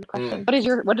 Like, that is a good question. What is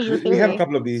your theory? We have a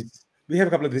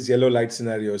couple of these yellow light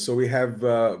scenarios. So we have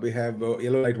a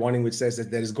yellow light warning which says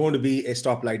that there is going to be a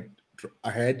stoplight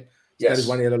ahead. So that is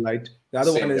one yellow light. The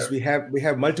other one is we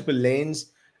have multiple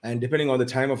lanes, and depending on the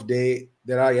time of day,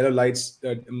 there are yellow lights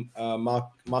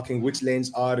marking which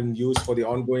lanes are in use for the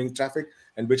ongoing traffic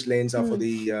and which lanes are for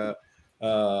the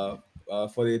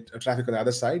traffic on the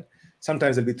other side.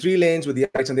 Sometimes there'll be 3 lanes with the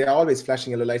lights, and they are always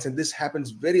flashing yellow lights. And this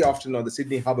happens very often on the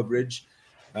Sydney Harbour Bridge.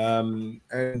 And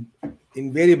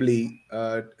invariably,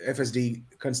 FSD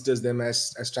considers them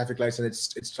as traffic lights, and it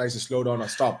tries to slow down or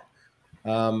stop.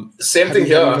 Same thing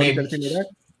here. I mean,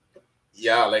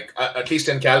 Yeah, like at least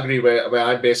in Calgary, where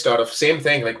I'm based out of, same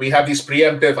thing. Like we have these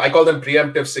preemptive, I call them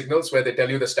preemptive signals, where they tell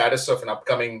you the status of an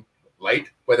upcoming light,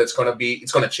 whether it's going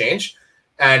to change,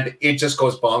 and it just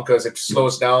goes bonkers. It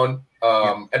slows down,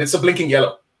 and it's a blinking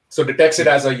yellow, so it detects it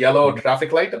as a yellow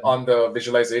traffic light on the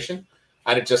visualization,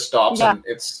 and it just stops. Yeah. And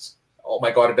it's, oh my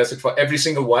god, it does it for every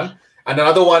single one. And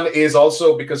another one is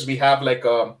also because we have like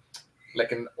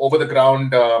an over the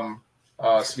ground.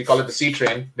 So we call it the C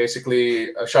train,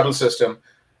 basically a shuttle system.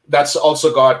 That's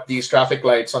also got these traffic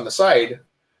lights on the side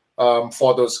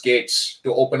for those gates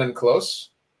to open and close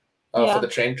for the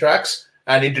train tracks.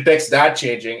 And it detects that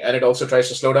changing, and it also tries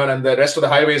to slow down. And the rest of the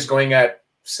highway is going at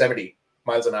 70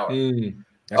 miles an hour.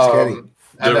 That's scary.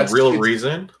 The real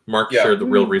reason, Mark shared the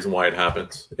real reason why it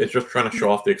happens. It's just trying to show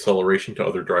off the acceleration to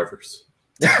other drivers.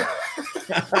 Yeah,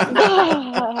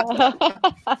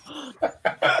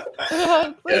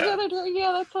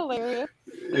 that's hilarious.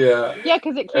 Yeah,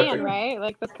 because it can, right?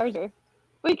 Like the cars are.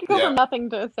 We can go from nothing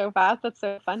to so fast. That's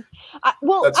so fun. I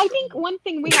think one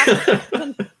thing we have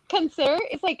to consider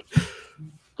is like,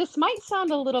 this might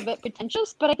sound a little bit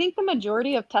pretentious, but I think the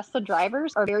majority of Tesla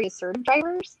drivers are very assertive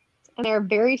drivers, and they're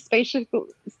very spatially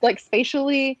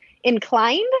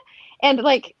inclined, and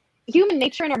like, human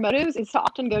nature and our motives is to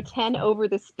often go 10 over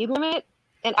the speed limit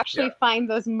and actually find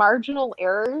those marginal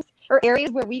errors or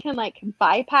areas where we can like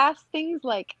bypass things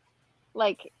like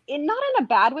not in a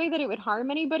bad way that it would harm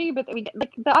anybody, but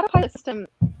the autopilot system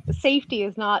safety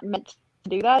is not meant to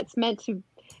do that. It's meant to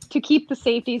keep the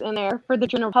safeties in there for the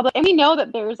general public. And we know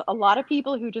that there's a lot of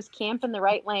people who just camp in the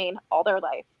right lane all their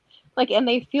life, and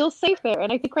they feel safe there.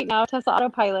 And I think right now Tesla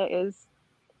Autopilot is,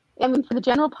 for the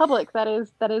general public, that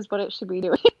is what it should be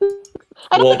doing.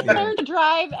 I don't think it's learn to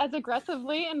drive as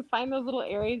aggressively and find those little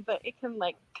areas that it can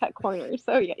like cut corners.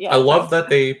 So yeah. I love that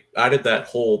they added that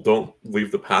whole "don't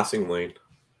leave the passing lane."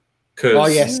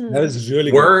 Because that is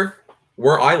really good.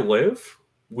 Where I live,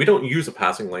 we don't use a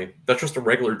passing lane. That's just a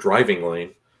regular driving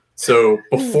lane. So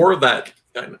before that,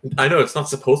 I know it's not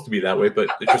supposed to be that way, but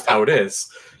it's just how it is.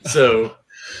 So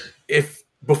if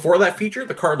before that feature,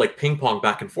 the car like ping pong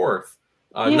back and forth.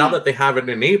 Now that they have it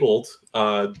enabled,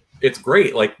 it's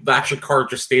great. Like the actual car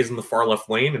just stays in the far left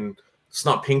lane and it's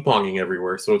not ping ponging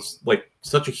everywhere. So it's like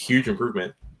such a huge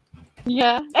improvement.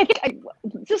 Yeah, I think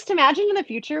just imagine in the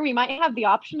future we might have the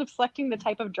option of selecting the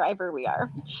type of driver we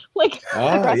are, like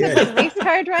aggressive race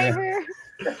car driver.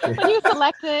 And you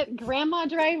select it, grandma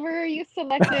driver. You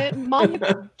select it, mom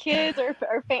with kids or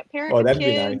parent with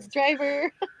kids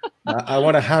driver. I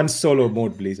want a Han Solo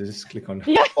mode, please. I just click on it.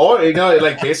 Yeah. Or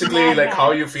like basically like how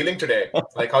are you feeling today?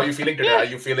 Like how are you feeling today? Are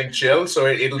you feeling chill? So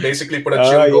it'll basically put a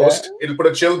chill ghost. It'll put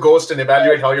a chill ghost and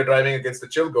evaluate how you're driving against the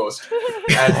chill ghost.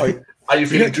 And are you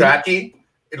feeling tracky?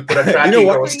 It'll put a tracky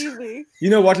ghost.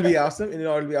 You know what will be awesome?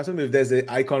 It'll be awesome if there's an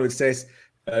icon which says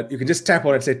you can just tap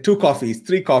on it, say 2 coffees,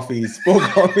 3 coffees, 4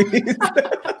 coffees.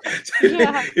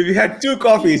 If you had 2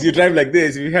 coffees, you drive like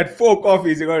this. If you had 4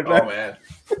 coffees, you're going to drive. Oh, man.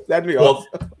 That'd be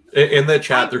awesome. In the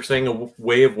chat, they're saying a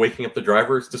way of waking up the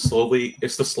driver is to slow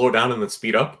down and then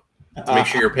speed up to make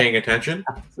sure you're paying attention.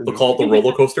 They'll call it the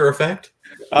roller coaster effect.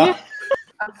 The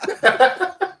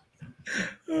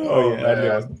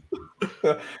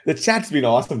chat's been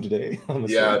awesome today.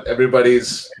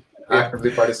 Everybody's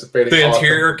actively participating. The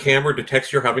interior camera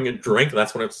detects you're having a drink.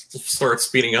 That's when it starts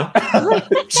speeding up. That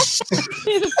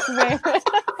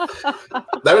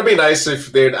would be nice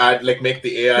if they'd make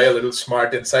the AI a little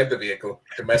smart inside the vehicle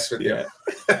to mess with you.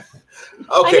 Okay.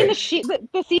 I mean,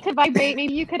 the seat could vibrate.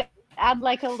 Maybe you could add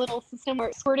like a little system where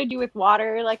it squirted you with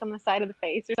water, like on the side of the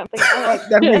face or something.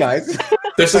 That'd be nice.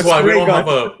 This is why we don't have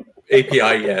a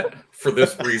API yet for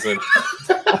this reason.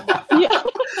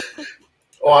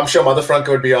 Oh, I'm sure Mother Franca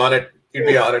would be on it. You'd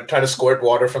be on it, trying to squirt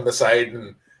water from the side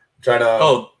and trying to.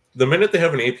 Oh, the minute they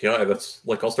have an API, that's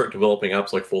like I'll start developing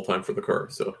apps like full time for the car.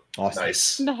 So awesome.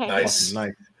 Nice.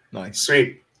 Awesome. Nice.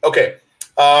 Sweet. Okay.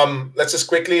 Let's just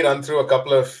quickly run through a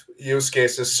couple of use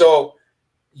cases. So,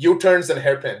 U-turns and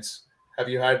hairpins. Have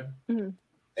you had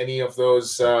any of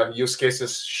those use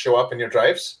cases show up in your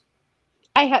drives?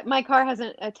 My car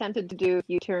hasn't attempted to do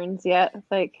U-turns yet. It's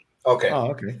like. Okay.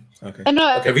 Oh, okay. I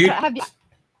know. Have you?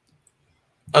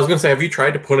 I was going to say, have you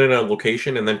tried to put in a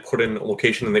location and then put in a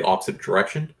location in the opposite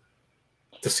direction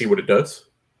to see what it does?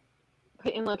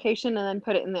 Put in location and then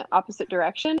put it in the opposite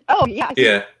direction? Oh, yeah.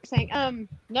 Yeah. Saying,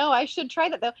 no, I should try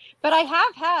that, though. But I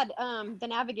have had the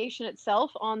navigation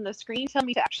itself on the screen tell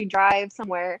me to actually drive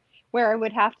somewhere where I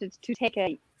would have to take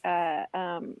a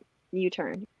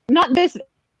U-turn. Not this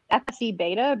FSD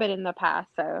beta, but in the past.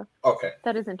 So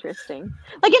that is interesting.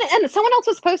 Like, and someone else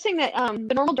was posting that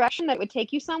the normal direction that would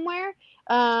take you somewhere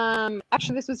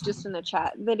Actually, this was just in the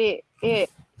chat that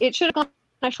it should have gone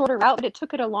a shorter route, but it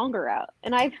took it a longer route.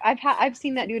 And I've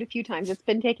seen that do it a few times. It's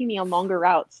been taking me on longer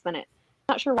routes than it.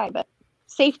 Not sure why, but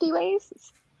safety ways.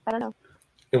 I don't know.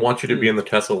 It wants you to be in the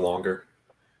Tesla longer.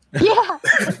 Yeah,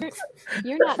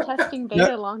 you're not testing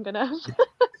beta long enough.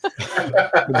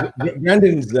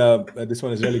 Brandon's this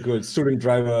one is really cool. Student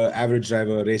driver, average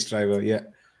driver, race driver. Yeah,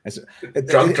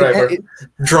 drunk driver.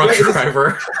 Drunk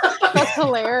driver. That's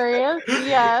hilarious.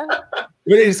 Yeah. But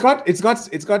it's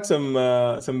got some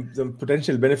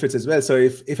potential benefits as well. So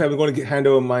if I'm going to hand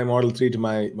over my Model 3 to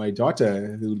my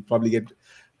daughter, who will probably get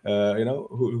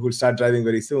who will start driving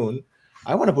very soon,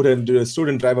 I want to put her into a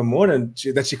student driver mode and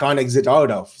that she can't exit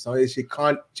out of. So she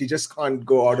just can't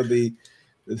go out of the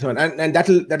and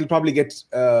that'll probably get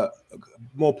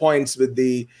more points with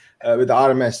the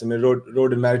RMS, I mean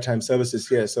road and maritime services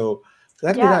here. So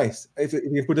that'd be nice if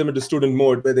you put them into student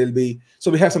mode where they'll be.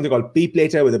 So we have something called P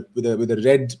plater with a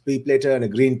red P plater and a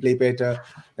green P plater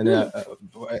and a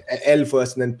L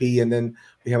first and then P, and then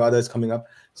we have others coming up.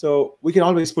 So we can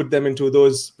always put them into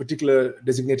those particular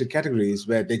designated categories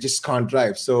where they just can't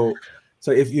drive. So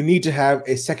if you need to have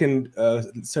a second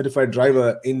certified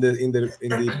driver in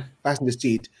the passenger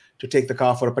seat to take the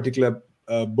car for a particular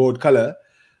board color,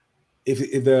 if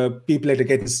the P plater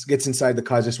gets inside, the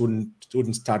car just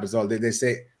wouldn't start at all. They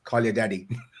say, call your daddy.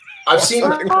 I've seen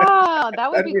that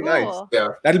would be cool. Nice. Yeah,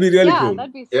 that'll be really cool.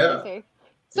 That'd be super safe.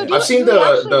 So I've seen the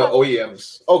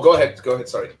OEMs. Oh, go ahead.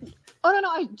 Sorry. Oh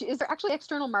no! Is there actually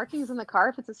external markings in the car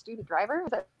if it's a student driver? Is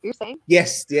that what you're saying?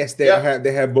 Yes. They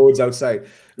have boards outside.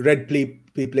 Red P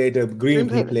plate, a green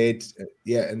P plate,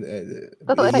 and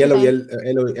yellow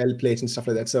L plates and stuff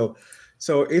like that. So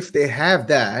if they have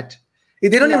that, they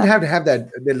don't even have to have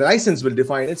that. The license will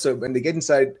define it. So when they get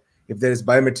inside, if there is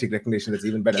biometric recognition, that's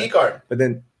even better. Key card. But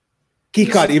then key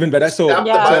card even better. So the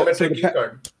biometric key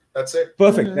card. That's it.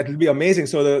 Perfect. Mm-hmm. That will be amazing.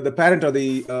 So the parent or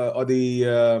the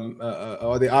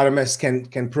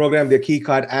RMS can program their key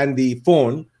card and the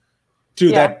phone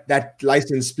to that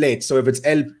license plate. So if it's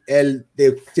L,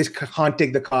 they just can't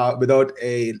take the car without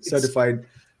a certified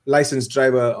licensed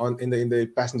driver in the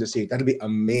passenger seat. That'll be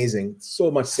amazing. So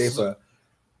much safer.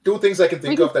 Two things I can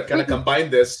think of that kind of combine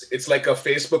this. It's like a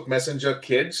Facebook Messenger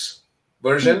Kids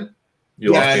version.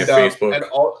 You lost me at Facebook.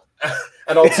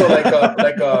 And also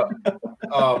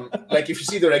like if you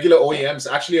see the regular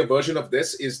OEMs, actually a version of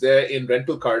this is there in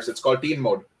rental cars. It's called teen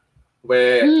mode,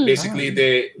 where basically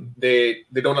they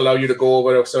don't allow you to go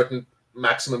over a certain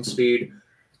maximum speed,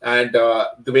 and the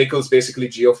vehicle's basically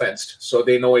geofenced, so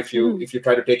they know if you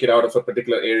try to take it out of a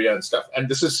particular area and stuff. And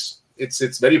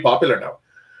it's very popular now.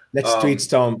 Let's tweet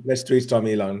Storm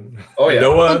Elon. Oh yeah.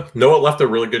 Noah left a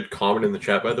really good comment in the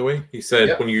chat, by the way. He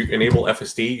said when you enable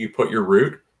FSD, you put your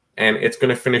route, and it's going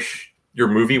to finish your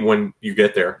movie when you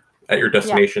get there at your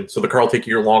destination. So the car will take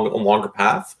you a longer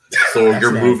path. So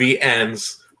your movie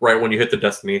ends right when you hit the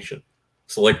destination.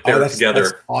 So they're together.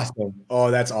 That's awesome.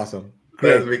 Oh, that's awesome.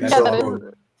 That's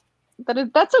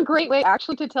a great way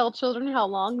actually to tell children how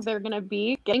long they're going to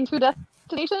be getting to a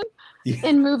destination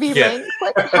in movie length,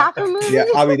 like half a movie. Yeah,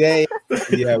 are we there?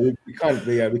 Yeah, we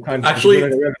can't. Actually, we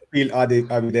don't feel are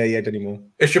we there yet anymore?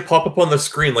 It should pop up on the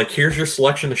screen. Like, here's your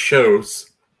selection of shows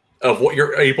of what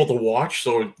you're able to watch.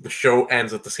 So the show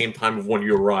ends at the same time of when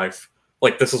you arrive.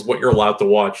 Like, this is what you're allowed to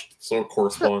watch. So it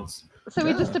corresponds. So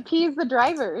we just appease the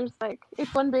drivers. Like,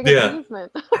 it's one big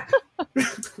appeasement.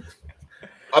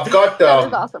 I've got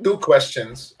two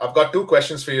questions. I've got two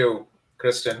questions for you,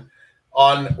 Kristen,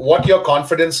 on what your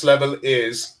confidence level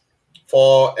is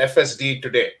for FSD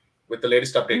today with the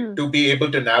latest update to be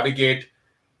able to navigate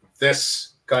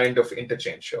this kind of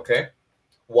interchange. Okay.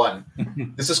 One,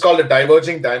 this is called a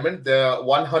diverging diamond. There are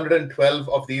 112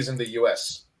 of these in the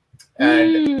US.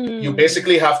 And you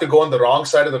basically have to go on the wrong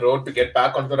side of the road to get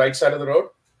back onto the right side of the road.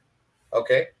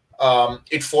 Okay.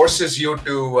 It forces you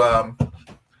to,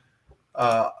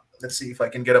 let's see if I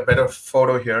can get a better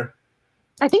photo here.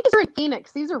 I think these are in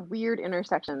Phoenix. These are weird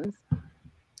intersections.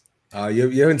 You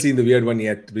haven't seen the weird one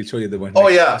yet. We'll show you the one. Oh,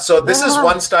 yeah. So this is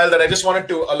one style that I just wanted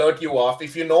to alert you off.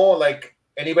 If you know, like,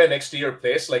 anywhere next to your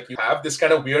place, like you have this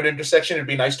kind of weird intersection, it'd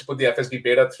be nice to put the FSD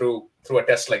beta through a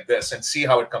test like this and see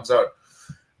how it comes out.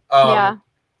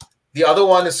 The other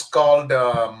one is called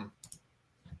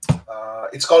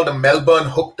it's called a Melbourne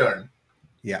hook turn.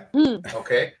 Yeah.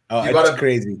 Okay. Oh, it's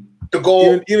crazy. To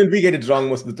go even we get it wrong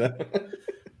most of the time.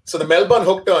 So the Melbourne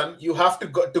hook turn, you have to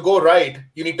go right.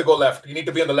 You need to go left. You need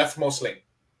to be on the leftmost lane,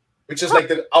 which is like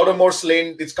the outermost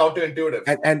lane. It's counterintuitive.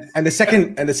 And the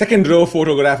second row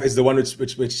photograph is the one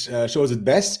which shows it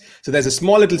best. So there's a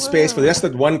small little space for just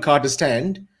that one car to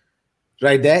stand.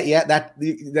 Right there, yeah.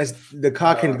 The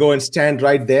car can go and stand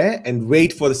right there and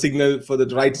wait for the signal for the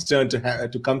right turn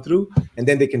to come through, and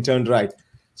then they can turn right.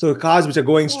 So cars which are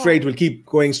going straight will keep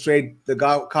going straight. The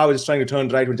car which is trying to turn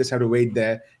right will just have to wait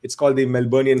there. It's called the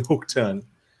Melburnian hook turn.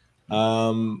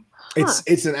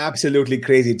 It's an absolutely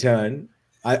crazy turn.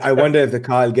 I wonder if the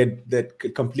car will get that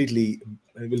completely.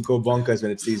 It will go bonkers when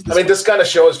it sees this. I mean, this kind of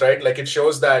shows, right? Like, it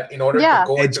shows that in order to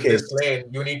go into this lane,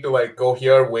 you need to like go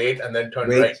here, wait, and then turn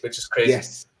right, which is crazy.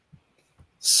 Yes.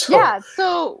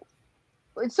 So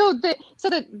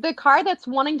the car that's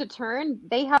wanting to turn,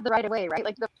 they have the right of way, right?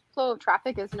 Like the flow of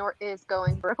traffic is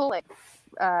going vertical, like.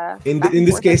 In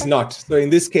this case, not. So in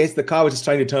this case, the car which is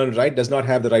trying to turn right does not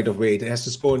have the right of way. It has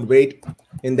to go and wait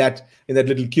in that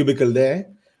little cubicle there.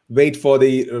 Wait for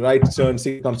the right turn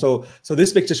to come. So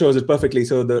this picture shows it perfectly.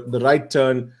 So the right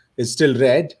turn is still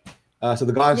red. So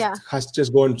the car has to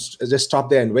just go and just stop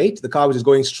there and wait. The car which is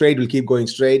going straight will keep going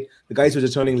straight. The guys which are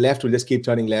turning left will just keep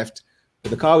turning left.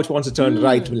 But the car which wants to turn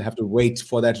right will have to wait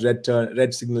for that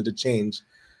red signal to change.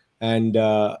 And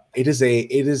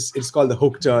it's called the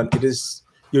hook turn. It is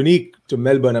unique to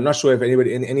Melbourne. I'm not sure if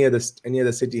anybody in any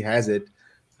other city has it.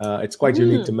 It's quite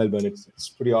unique to Melbourne. It's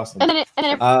pretty awesome.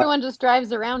 And everyone just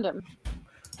drives around him.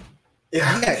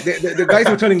 Yeah. The guys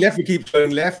who are turning left will keep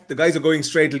turning left. The guys who are going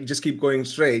straight will just keep going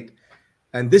straight.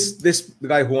 And the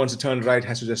guy who wants to turn right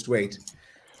has to just wait.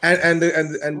 And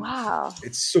wow,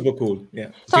 it's super cool. Yeah.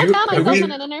 So I found myself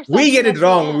in an intersection. We get it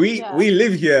wrong. We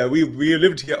live here. We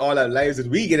lived here all our lives, and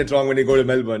we get it wrong when we go to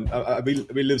Melbourne.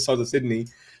 We live south of Sydney.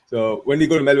 So when we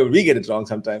go to Melbourne, we get it wrong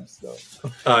sometimes. So.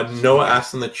 Noah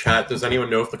asks in the chat, does anyone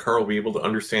know if the car will be able to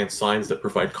understand signs that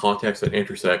provide context at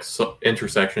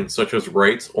intersections, such as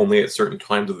rights only at certain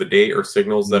times of the day or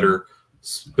signals that are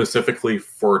specifically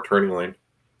for a turning lane?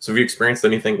 So have you experienced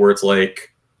anything where it's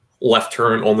like left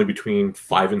turn only between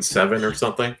 5 and 7 or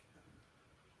something?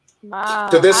 Wow.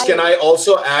 To this, can I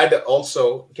also add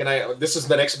this is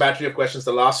the next battery of questions,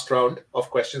 the last round of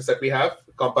questions that we have,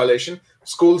 compilation,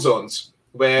 school zones,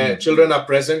 where children are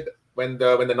present when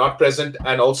they're not present,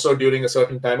 and also during a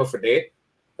certain time of a day,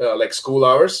 like school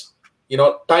hours,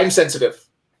 time sensitive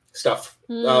stuff.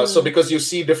 So because you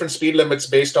see different speed limits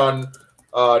based on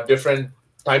different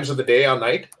times of the day or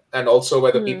night, and also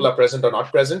whether people are present or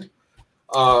not present.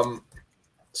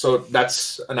 So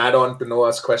that's an add-on to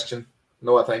Noah's question.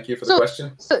 Noah, thank you for the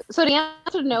question. So to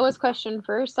answer Noah's question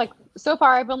first, like so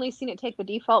far I've only seen it take the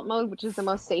default mode, which is the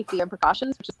most safety and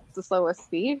precautions, which is the slowest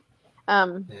speed.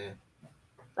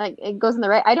 Like it goes in the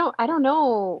right. I don't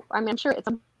know. I mean, I'm sure at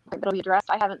some point it'll be addressed.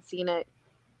 I haven't seen it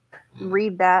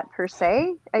read that per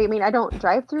se. I mean, I don't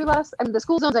drive through less. I mean, the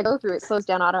school zones I go through, it slows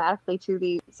down automatically to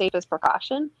the safest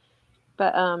precaution.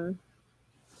 But and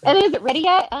is it ready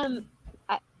yet?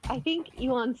 I think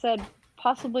Elon said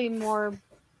possibly more,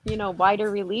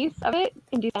 wider release of it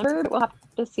in December. We'll have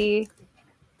to see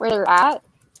where they're at.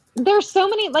 There's so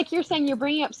many, like you're saying, you're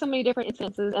bringing up so many different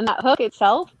instances, and that hook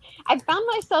itself, I found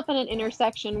myself in an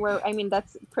intersection where, I mean,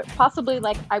 that's possibly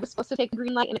like I was supposed to take a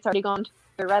green light and it's already gone to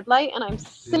a red light, and I'm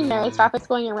sitting there, the traffic's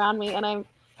going around me, and I'm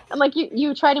like,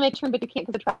 you try to make a turn, but you can't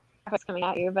because the traffic's coming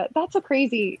at you. But the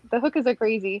hook is a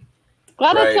crazy.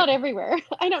 Glad that's not everywhere.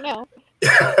 I don't know.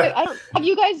 Have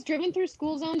you guys driven through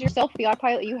school zones yourself with the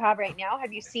autopilot you have right now?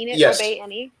 Have you seen it obey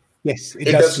any? Yes,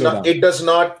 it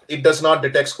does not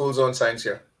detect school zone signs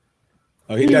here.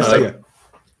 Oh, he does.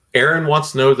 Aaron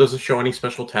wants to know, does it show any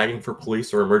special tagging for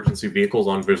police or emergency vehicles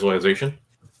on visualization?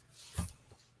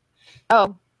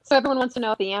 Oh, so everyone wants to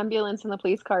know if the ambulance and the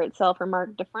police car itself are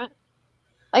marked different?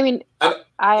 I mean,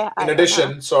 in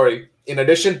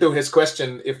addition to his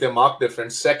question, if they're marked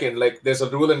different, second, like there's a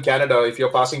rule in Canada, if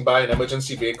you're passing by an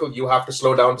emergency vehicle, you have to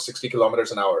slow down to 60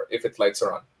 kilometers an hour if its lights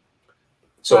are on.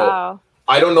 So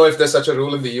I don't know if there's such a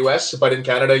rule in the US, but in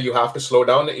Canada, you have to slow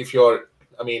down if you're,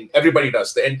 I mean, everybody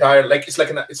does. The entire, like, it's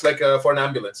like for an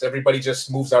ambulance. Everybody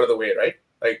just moves out of the way, right?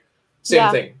 Like,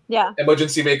 same thing. Yeah.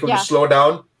 Emergency vehicle, you slow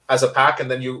down as a pack, and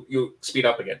then you speed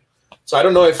up again. So I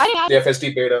don't know if the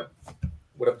FSD beta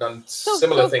would have done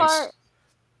similar things.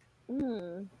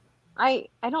 I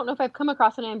don't know if I've come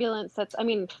across an ambulance that's, I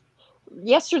mean,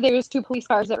 yesterday there was 2 police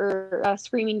cars that were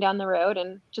screaming down the road,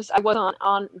 and I wasn't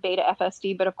on beta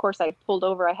FSD, but of course I pulled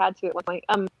over. I had to at one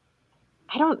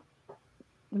point.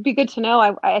 It'd be good to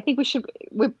know. I think we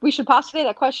should postulate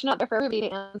that question out there for everybody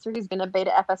to answer who's been a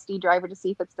beta FSD driver to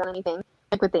see if it's done anything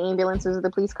like with the ambulances or the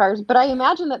police cars. But I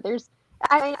imagine that there's,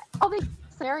 all these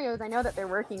scenarios I know that they're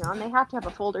working on, they have to have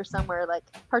a folder somewhere like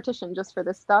partitioned just for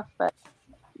this stuff. But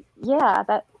yeah,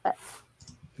 that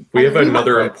we have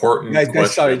another important question.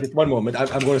 Sorry, just one moment. I'm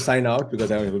going to sign out because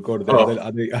I will go to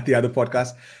the other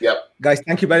podcast. Yep. Guys,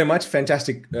 thank you very much.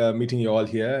 Fantastic meeting you all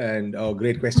here, and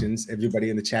great questions.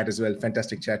 Everybody in the chat as well.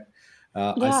 Fantastic chat.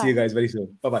 I'll see you guys very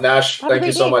soon. Bye-bye. Nash, thank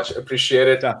you so much. Appreciate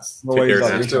it. No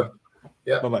worries.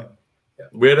 Yeah. Bye-bye. Yeah.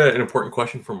 We had an important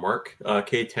question from Mark.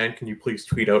 K10, can you please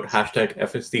tweet out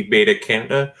 #FSD Beta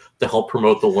Canada to help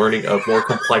promote the learning of more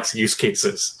complex use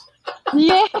cases?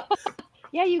 Yeah.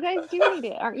 Yeah, you guys do need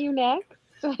it. Aren't you next?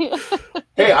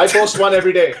 Hey, I post one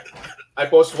every day. I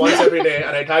post once every day,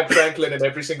 and I tag Franklin in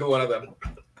every single one of them.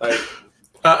 Like,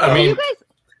 I mean,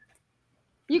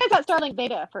 you guys got Starlink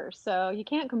beta first, so you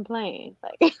can't complain.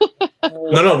 Like,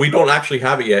 no, we don't actually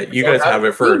have it yet. You guys have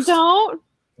it first. You don't?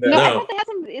 No. I thought they had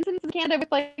some incidents in Canada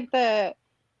with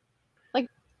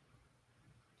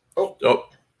Oh,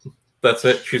 that's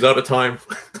it. She's out of time.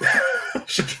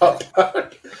 She dropped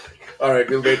out. All right,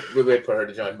 we'll wait for her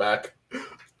to join back.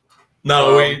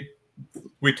 No,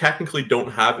 we technically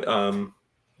don't have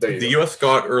the US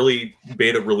got early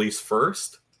beta release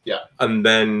first. Yeah. And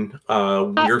then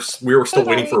we were still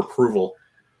waiting for approval.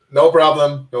 No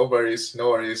problem. No worries.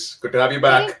 Good to have you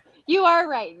back. You are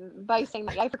right by saying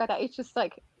that. I forgot that. It's just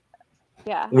like,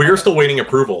 yeah. We are still waiting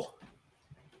approval.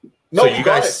 No,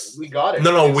 so we got it.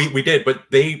 No, we did, but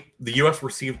the US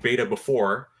received beta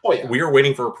before. Oh yeah. We were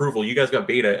waiting for approval. You guys got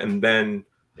beta, and then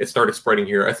it started spreading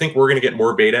here. I think we're going to get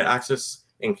more beta access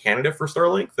in Canada for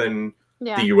Starlink than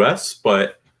the US,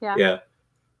 but yeah.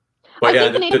 But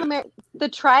I think the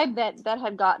tribe that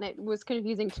had gotten it was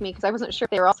confusing to me because I wasn't sure if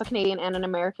they were also Canadian and an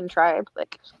American tribe,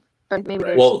 like, or maybe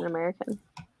they were an American.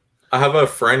 I have a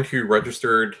friend who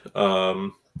registered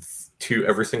to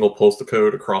every single postal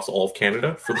code across all of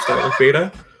Canada for the Starlink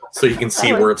beta, so you can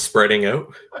see where it's spreading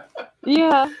out.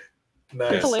 Yeah,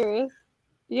 nice. That's hilarious.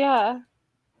 Yeah.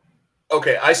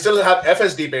 Okay, I still have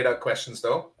FSD beta questions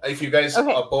though. If you guys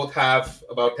both have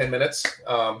about 10 minutes,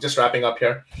 just wrapping up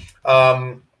here.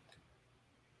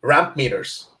 Ramp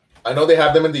meters. I know they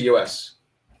have them in the US.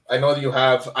 I know that you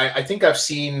have, I think I've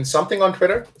seen something on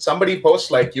Twitter. Somebody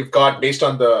posts like you've got, based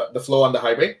on the flow on the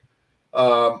highway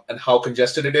and how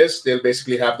congested it is, they'll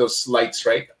basically have those lights,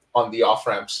 right, on the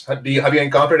off-ramps. Have you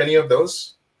encountered any of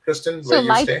those, Kristen, where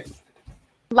you stay?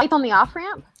 Lights on the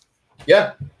off-ramp?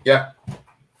 Yeah.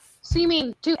 So you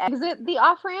mean to exit the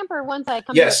off-ramp or once I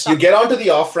come Yes, you get onto the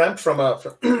off-ramp from a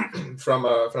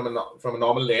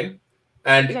normal lane.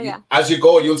 And as you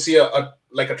go, you'll see a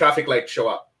traffic light show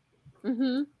up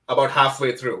about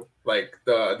halfway through, like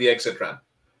the exit ramp,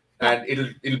 and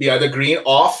it'll be either green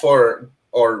off or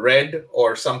red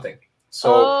or something.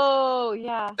 So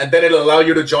and then it'll allow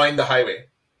you to join the highway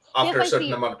after a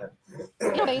certain amount of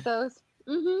time. Obey those.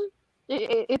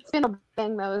 It's been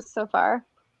obeying those so far.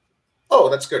 Oh,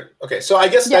 that's good. Okay, so I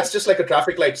guess that's just like a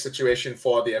traffic light situation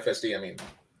for the FSD. I mean,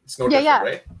 it's no different,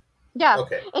 right? Yeah.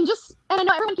 Okay. And I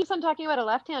know everyone keeps on talking about a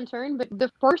left-hand turn, but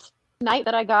the first night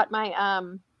that I got my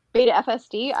beta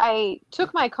FSD, I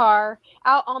took my car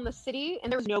out on the city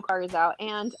and there was no cars out.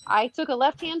 And I took a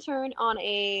left-hand turn on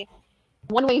a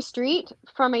one-way street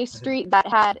from a street that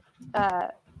had,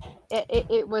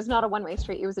 it was not a one-way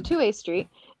street. It was a two-way street.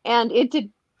 And it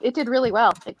did really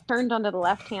well. It turned onto the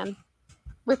left-hand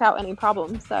without any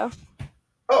problems. So.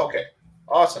 Oh, okay.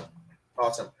 Awesome.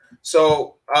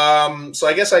 So, so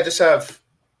I guess I just have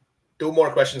two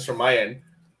more questions from my end.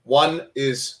 One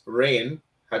is rain.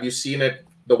 Have you seen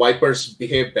the wipers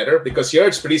behave better? Because here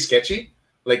it's pretty sketchy.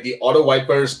 Like the auto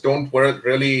wipers don't work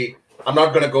really. I'm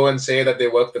not going to go and say that they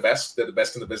work the best. They're the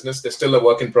best in the business. They're still a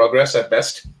work in progress at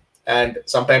best. And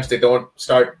sometimes they don't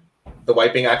start the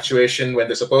wiping actuation when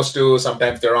they're supposed to.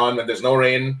 Sometimes they're on when there's no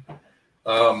rain.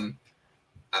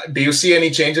 Do you see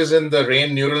any changes in the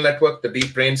rain neural network, the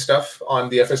deep rain stuff on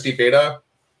the FSD beta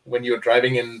when you're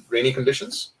driving in rainy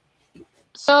conditions?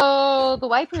 So the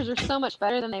wipers are so much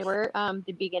better than they were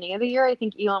the beginning of the year. I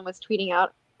think Elon was tweeting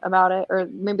out about it, or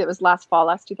maybe it was last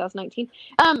 2019.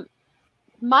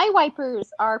 My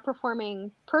wipers are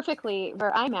performing perfectly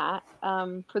where I'm at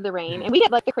for the rain. And we get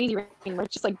like the crazy rain where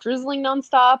it's just like drizzling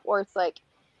nonstop, or it's like,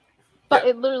 but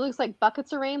it literally looks like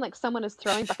buckets of rain, like someone is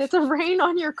throwing buckets of rain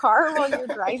on your car while you're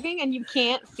driving and you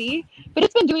can't see. But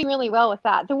it's been doing really well with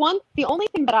that. The only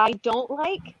thing that I don't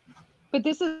like, but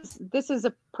this is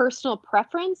a personal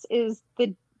preference, is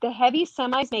the heavy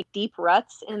semis make deep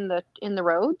ruts in the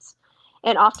roads,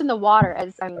 and often the water,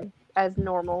 as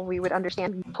normal we would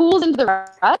understand, pools into the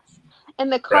ruts, and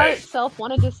the car itself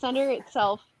wanted to center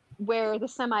itself where the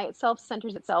semi itself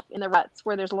centers itself in the ruts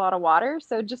where there's a lot of water.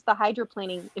 So just the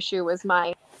hydroplaning issue was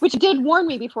which did warn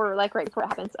me before, like right before it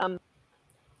happens. The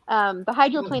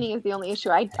hydroplaning is the only issue.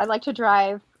 I like to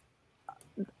drive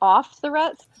off the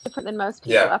rest, different than most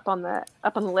people Yeah. up on the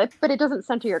lip, but it doesn't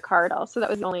center your car at all. So that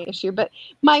was the only issue. But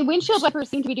my windshield wipers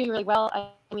seem to be doing really well.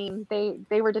 I mean,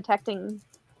 they were detecting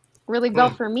really well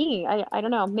for me. I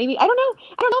don't know. Maybe I don't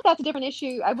know if that's a different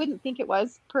issue. I wouldn't think it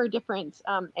was per different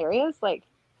areas like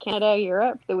Canada,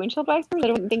 Europe, the windshield wipers. I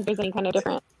don't think there's any kind of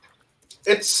different.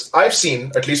 I've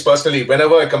seen, at least personally,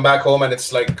 whenever I come back home and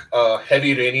it's like a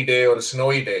heavy rainy day or a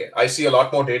snowy day, I see a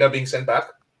lot more data being sent back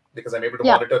because I'm able to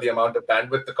monitor the amount of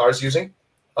bandwidth the car's using.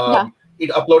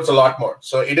 It uploads a lot more.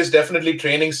 So it is definitely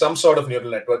training some sort of neural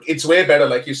network. It's way better,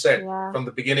 like you said, from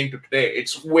the beginning to today.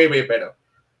 It's way, way better.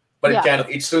 But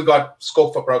it's still got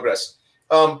scope for progress.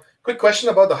 Quick question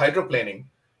about the hydroplaning.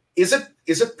 Is it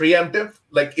preemptive?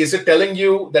 Like, is it telling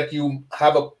you that you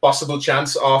have a possible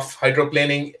chance of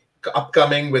hydroplaning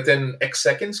upcoming within X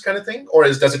seconds kind of thing? Or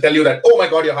does it tell you that, oh my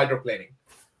God, you're hydroplaning?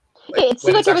 It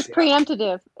seemed like it was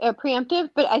preemptive,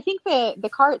 but I think the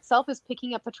car itself is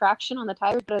picking up the traction on the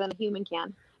tires better than a human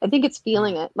can. I think it's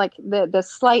feeling it, like the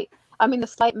slight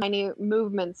minute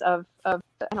movements of I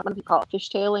don't know if you call it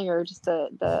fishtailing or just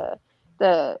the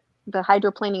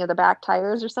hydroplaning of the back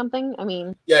tires or something. I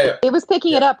mean, it was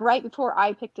picking it up right before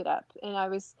I picked it up, and I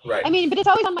was. I mean, but it's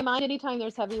always on my mind anytime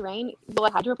there's heavy rain. Will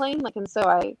I hydroplane? Like, and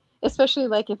so especially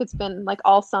like if it's been like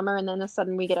all summer and then all of a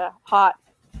sudden we get a hot,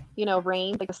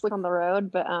 rain, like a slip on the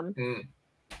road. But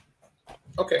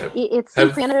it's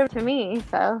preemptive to me.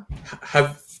 So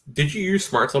did you use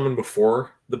Smart Summon before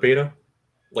the beta?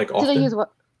 Like often? Did I use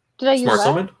what? Did I use Smart what?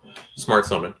 Summon? Smart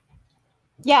Summon.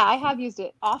 Yeah, I have used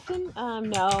it often.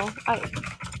 No,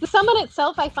 the Summon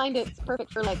itself, I find it's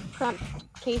perfect for like cramped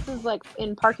cases, like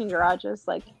in parking garages,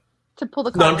 like to pull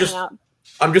the car out.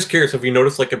 I'm just curious. Have you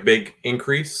noticed like a big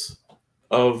increase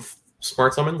of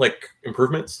Smart Summon, like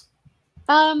improvements?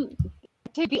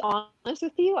 To be honest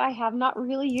with you, I have not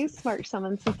really used Smart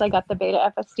Summon since I got the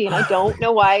beta FSD, and I don't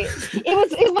know why. It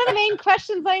was one of the main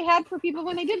questions I had for people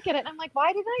when they did get it. And I'm like,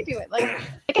 why did I do it? Like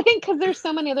I think because there's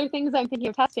so many other things I'm thinking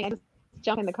of testing. I just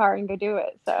jump in the car and go do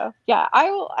it. So yeah,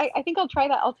 I think I'll try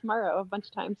that all tomorrow a bunch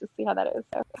of times to see how that is.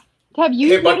 So have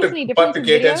you noticed any difference? But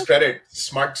to K10's credit,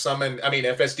 Smart Summon, I mean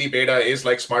FSD beta is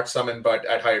like Smart Summon but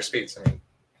at higher speeds. I mean,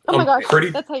 oh my gosh,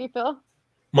 that's how you feel?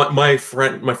 My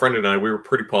friend and I, we were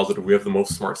pretty positive we have the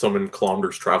most Smart Summon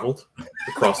kilometers traveled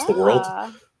across the world.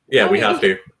 Yeah, we have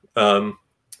to.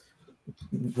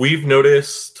 We've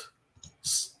noticed.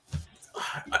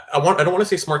 I don't want to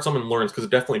say Smart Summon learns because it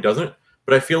definitely doesn't.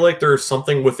 But I feel like there's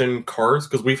something within cars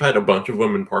because we've had a bunch of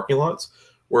them in parking lots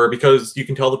where because you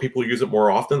can tell the people who use it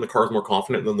more often, the car's more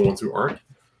confident than the ones who aren't.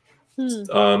 And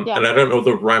I don't know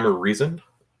the rhyme or reason.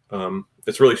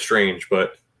 It's really strange,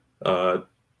 but.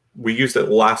 We used it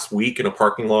last week in a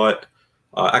parking lot,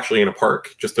 actually in a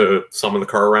park, just to summon the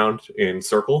car around in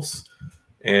circles.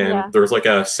 And there was like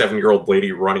a 7-year-old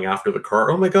lady running after the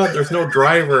car. Oh my God, there's no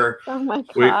driver. Oh my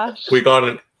gosh. We got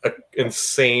an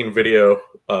insane video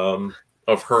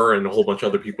of her and a whole bunch of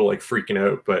other people like freaking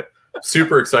out, but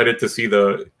super excited to see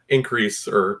the increase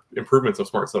or improvements of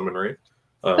Smart Summon, right?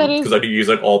 Because I do use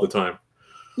it all the time.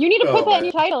 You need to put that in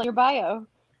your title, in your bio.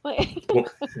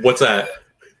 What's that?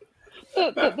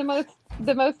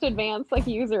 The most advanced like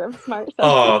user of Smart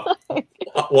Summon.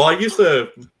 Well, I used to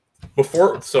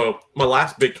before. So my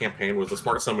last big campaign was the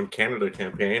Smart Summon Canada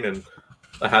campaign, and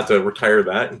I had to retire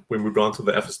that. And we moved on to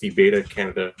the FSD Beta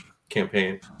Canada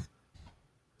campaign.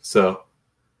 So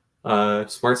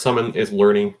Smart Summon is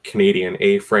learning Canadian.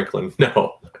 A. Franklin.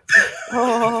 No.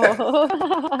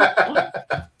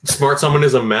 Smart Summon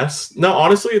is a mess. No,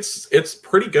 honestly, it's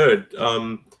pretty good.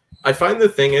 I find the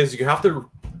thing is you have to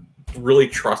really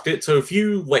trust it. So if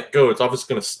you let go, it's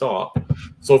obviously going to stop.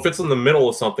 So if it's in the middle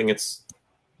of something,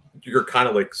 you're kind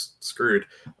of like screwed.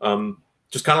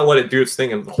 Just kind of let it do its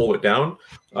thing and hold it down.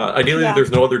 Ideally, there's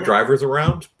no other drivers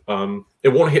around. It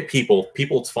won't hit people.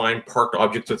 People, it's fine. Parked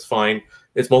objects, it's fine.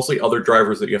 It's mostly other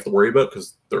drivers that you have to worry about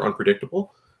because they're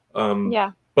unpredictable.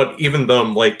 But even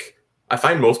them, like, I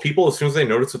find most people, as soon as they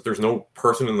notice that there's no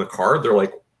person in the car, they're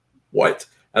like, what?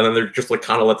 And then they're just like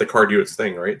kind of let the car do its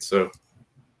thing, right? So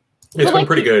it's been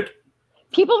pretty good.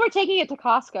 People were taking it to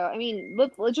Costco. I mean,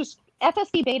 let's just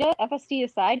FSD beta, FSD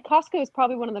aside, Costco is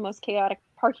probably one of the most chaotic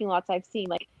parking lots I've seen.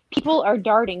 Like people are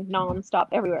darting nonstop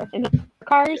everywhere in their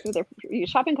cars, with their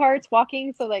shopping carts,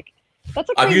 walking. So like that's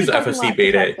a crazy I've used FSD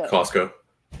beta at Costco.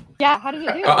 Yeah, how did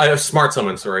it do? I have Smart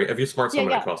Summon. Sorry, I've used Smart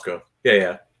Summon at Costco.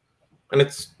 Yeah, and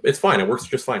it's fine. It works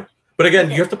just fine. But again,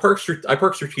 you have to park. I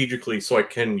park strategically so I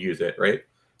can use it, right?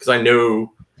 Because I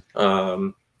know.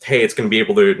 Hey, it's going to be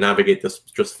able to navigate this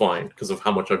just fine because of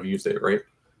how much I've used it, right?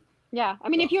 Yeah. I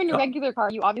mean, if you're in a regular car,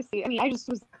 you obviously, I mean, I just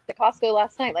was at Costco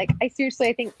last night. Like, I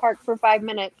think parked for 5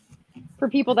 minutes for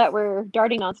people that were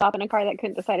darting nonstop in a car that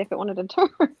couldn't decide if it wanted to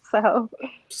turn. So,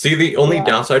 see, the only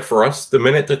downside for us, the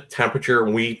minute the temperature,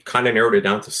 we kind of narrowed it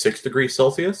down to 6 degrees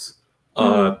Celsius,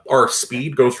 our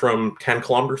speed goes from 10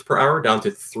 kilometers per hour down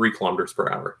to 3 kilometers per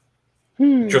hour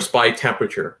just by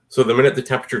temperature. So the minute the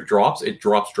temperature drops, it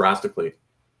drops drastically.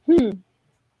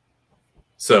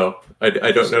 So I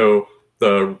don't know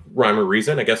the rhyme or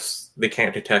reason. I guess they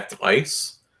can't detect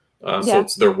ice. So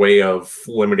it's their way of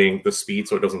limiting the speed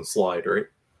so it doesn't slide, right?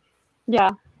 Yeah.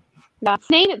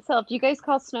 Snane itself, do you guys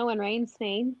call snow and rain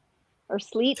snane? Or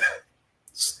sleet?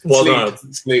 Well,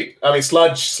 sleet. I mean,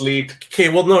 sludge, sleet. Okay,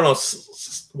 well, no.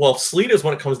 Well, sleet is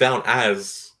when it comes down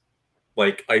as,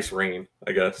 like, ice rain,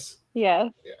 I guess. Yeah.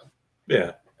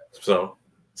 So,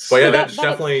 but yeah, that's that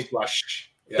definitely slush.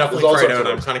 Yeah, definitely try it out.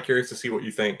 I'm kind of curious to see what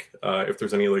you think, if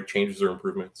there's any, like, changes or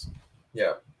improvements.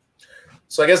 Yeah.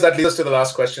 So I guess that leads us to the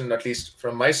last question, at least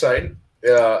from my side.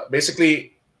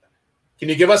 Basically, can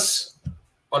you give us,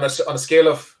 on a scale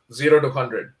of 0 to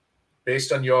 100,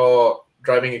 based on your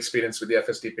driving experience with the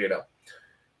FSD Beta,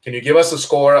 can you give us a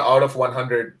score out of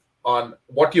 100 on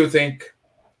what you think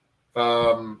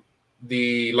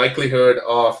the likelihood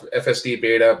of FSD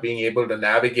Beta being able to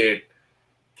navigate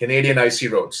Canadian icy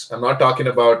roads? I'm not talking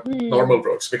about normal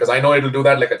roads, because I know it'll do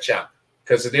that like a champ,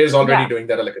 because it is already doing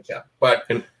that like a champ. But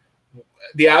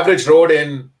the average road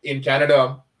in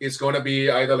Canada is going to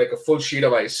be either like a full sheet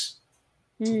of ice,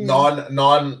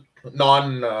 non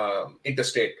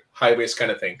interstate highways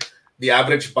kind of thing. The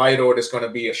average by road is going to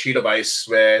be a sheet of ice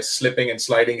where slipping and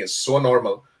sliding is so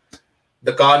normal.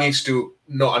 The car needs to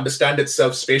understand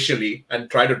itself spatially and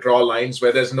try to draw lines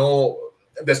where there's no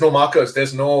markers,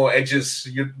 there's no edges.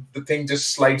 The thing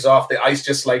just slides off. The ice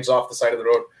just slides off the side of the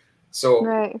road.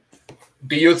 So,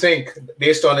 do you think,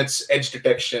 based on its edge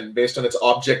detection, based on its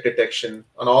object detection,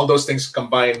 on all those things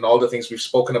combined, all the things we've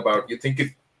spoken about, you think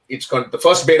it's going? The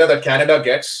first beta that Canada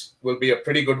gets will be a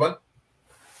pretty good one?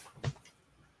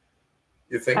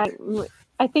 You think?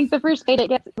 I think the first beta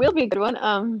gets will be a good one.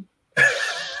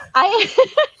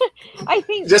 I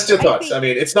think. Just your thoughts. I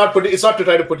mean, it's not to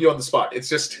try to put you on the spot. It's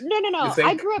just no.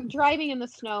 I grew up driving in the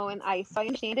snow and ice, so I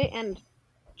understand it. And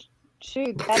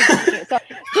shoot, that's so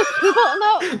just people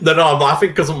know. No, I'm laughing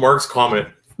because of Mark's comment.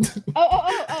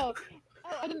 Oh!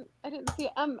 I didn't see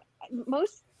it.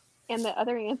 Most and the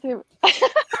other answer.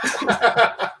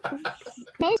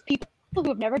 Most people who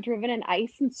have never driven in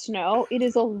ice and snow, it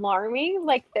is alarming,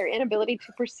 like their inability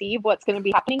to perceive what's going to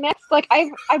be happening next. Like I've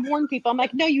warned people, I'm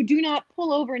like, no, you do not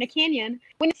pull over in a canyon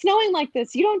when it's snowing like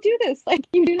this. You don't do this. Like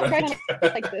you do not ride on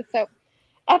ice like this. So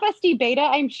FSD Beta,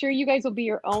 I'm sure you guys will be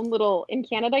your own little, in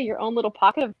Canada, your own little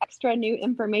pocket of extra new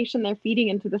information they're feeding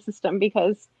into the system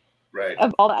because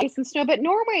of all the ice and snow. But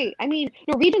Norway, I mean,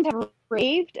 Norwegians have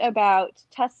raved about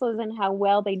Teslas and how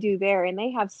well they do there, and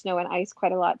they have snow and ice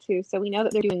quite a lot too. So we know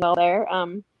that they're doing well there.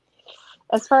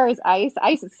 As far as ice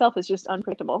itself is just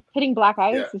unpredictable. Hitting black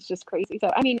ice is just crazy.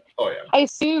 So I mean, I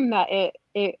assume that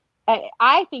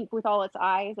I think with all its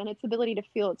eyes and its ability to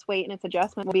feel its weight and its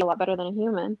adjustment will be a lot better than a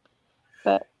human.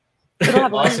 But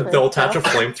they'll attach a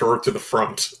flamethrower to the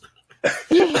front.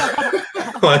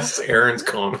 That's Aaron's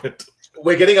comment.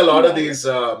 We're getting a lot of these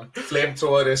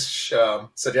flamethrower-ish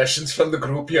suggestions from the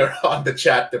group here on the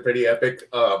chat. They're pretty epic.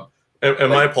 And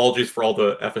my apologies for all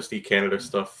the FSD Canada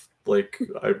stuff. Like,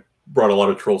 I brought a lot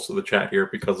of trolls to the chat here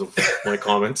because of my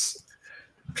comments.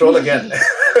 Troll again.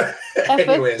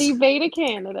 FSD Beta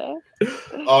Canada.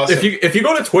 Awesome. If you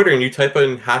go to Twitter and you type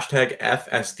in hashtag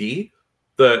FSD,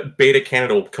 the Beta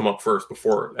Canada will come up first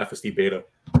before FSD Beta.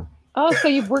 Oh, so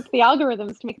you've worked the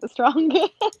algorithms to make it the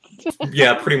strongest.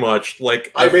 Yeah, pretty much.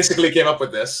 Like I basically came up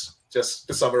with this just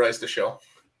to summarize the show.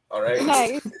 All right.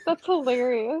 Nice. That's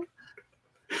hilarious.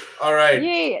 All right.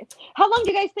 Yay. How long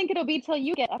do you guys think it'll be till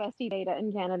you get FSD Beta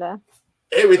in Canada?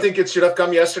 Hey, we think it should have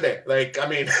come yesterday. Like, I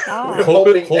mean, we're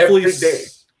hopefully every day.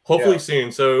 Hopefully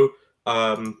soon. So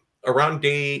around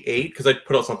day 8, because I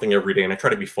put out something every day and I try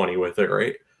to be funny with it,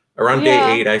 right? Around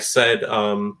day 8, I said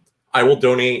I will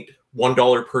donate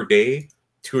 $1 per day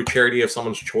to a charity of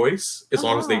someone's choice, as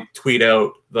long as they tweet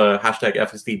out the hashtag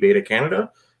FSD Beta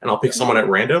Canada, and I'll pick someone at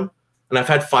random. And I've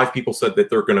had 5 people said that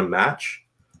they're going to match.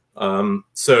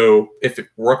 So if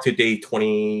we're up to day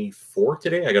 24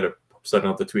 today, I got to send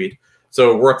out the tweet.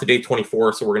 So we're up to day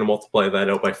 24, so we're going to multiply that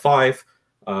out by 5.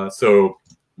 So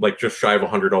like just shy of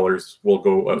 $100 will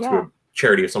go out to a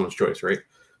charity of someone's choice, right?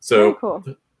 So cool.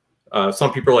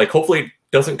 Some people are like, hopefully it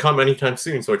doesn't come anytime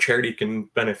soon, so a charity can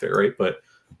benefit, right? But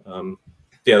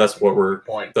that's what we're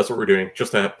doing,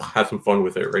 just to have some fun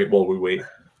with it, right? While we wait.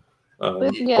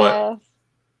 But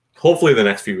hopefully the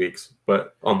next few weeks,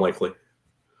 but unlikely.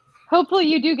 Hopefully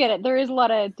you do get it. There is a lot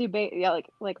of debate,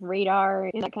 like radar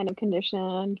in that kind of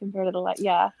condition compared to the light.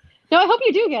 Yeah. No, I hope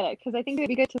you do get it because I think it would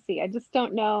be good to see. I just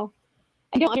don't know.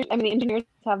 I mean, the engineers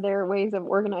have their ways of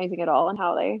organizing it all and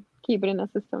how they keep it in a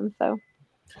system. So.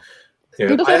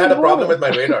 Yeah. I had a problem with my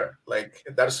radar. Like,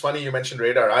 that is funny you mentioned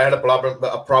radar. I had a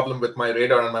problem with my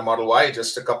radar on my Model Y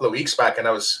just a couple of weeks back, and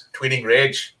I was tweeting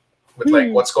rage with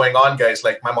like, what's going on, guys?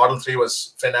 Like, my Model 3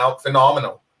 was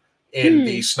phenomenal in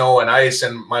the snow and ice,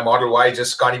 and my Model Y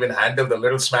just can't even handle the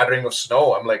little smattering of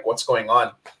snow. I'm like, what's going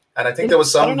on? And I think there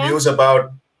was some news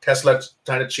about Tesla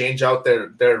trying to change out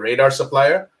their radar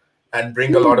supplier and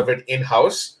bring a lot of it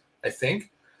in-house, I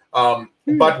think.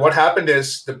 But what happened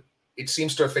is it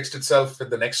seems to have fixed itself with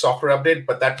the next software update.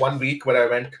 But that 1 week where I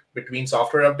went between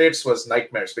software updates was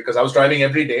nightmares because I was driving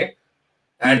every day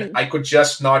and I could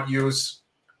just not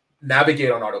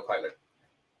navigate on autopilot.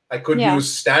 I could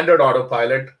use standard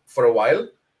autopilot for a while.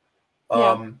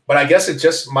 But I guess it's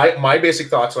just my basic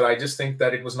thoughts were I just think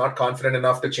that it was not confident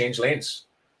enough to change lanes.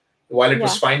 While it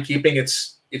was fine keeping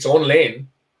its own lane,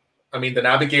 I mean, the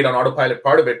navigate on autopilot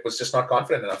part of it was just not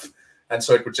confident enough. And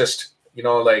so it would just,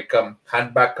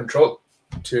 hand back control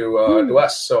to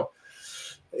us. So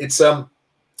it's, well,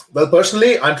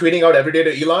 personally, I'm tweeting out every day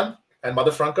to Elon and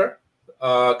Mother Frunker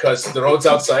because the roads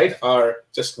outside are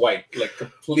just white, like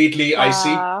completely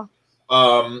icy.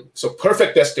 So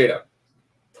perfect test data.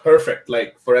 Perfect,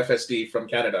 like for FSD from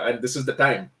Canada. And this is the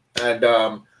time. And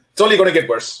it's only going to get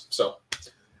worse. So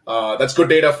that's good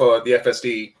data for the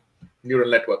FSD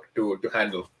neural network to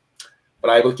handle. But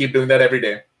I will keep doing that every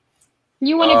day.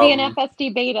 You want to be an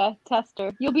FSD beta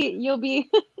tester. You'll be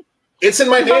It's in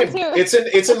my name.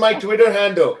 It's in my Twitter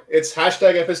handle. It's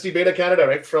hashtag FSD Beta Canada,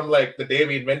 right? From like the day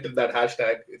we invented that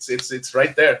hashtag. It's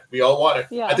right there. We all want it.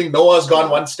 Yeah. I think Noah's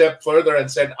gone one step further and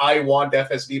said, I want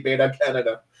FSD Beta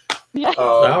Canada. Yeah.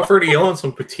 I've already owned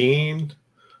some poutine.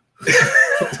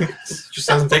 Just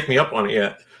hasn't taken me up on it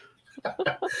yet.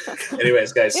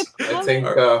 Anyways, guys, I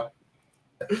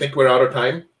think we're out of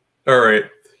time. All right.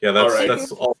 Yeah,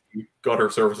 that's all we got our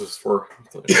services for.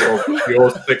 We owe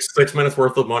 6 minutes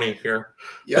worth of money here.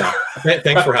 Yeah.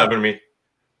 Thanks for having me.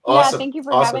 Awesome. Yeah, thank you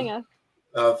for having us.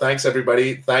 Thanks,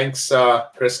 everybody. Thanks,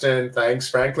 Kristen. Thanks,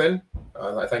 Franklin.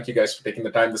 I thank you guys for taking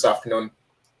the time this afternoon.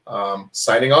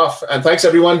 Signing off. And thanks,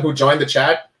 everyone who joined the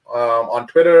chat on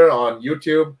Twitter, on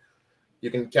YouTube. You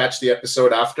can catch the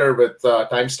episode after with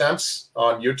timestamps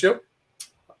on YouTube.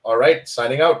 All right,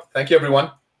 signing out. Thank you, everyone.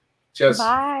 Cheers.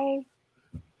 Bye.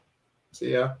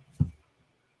 See ya.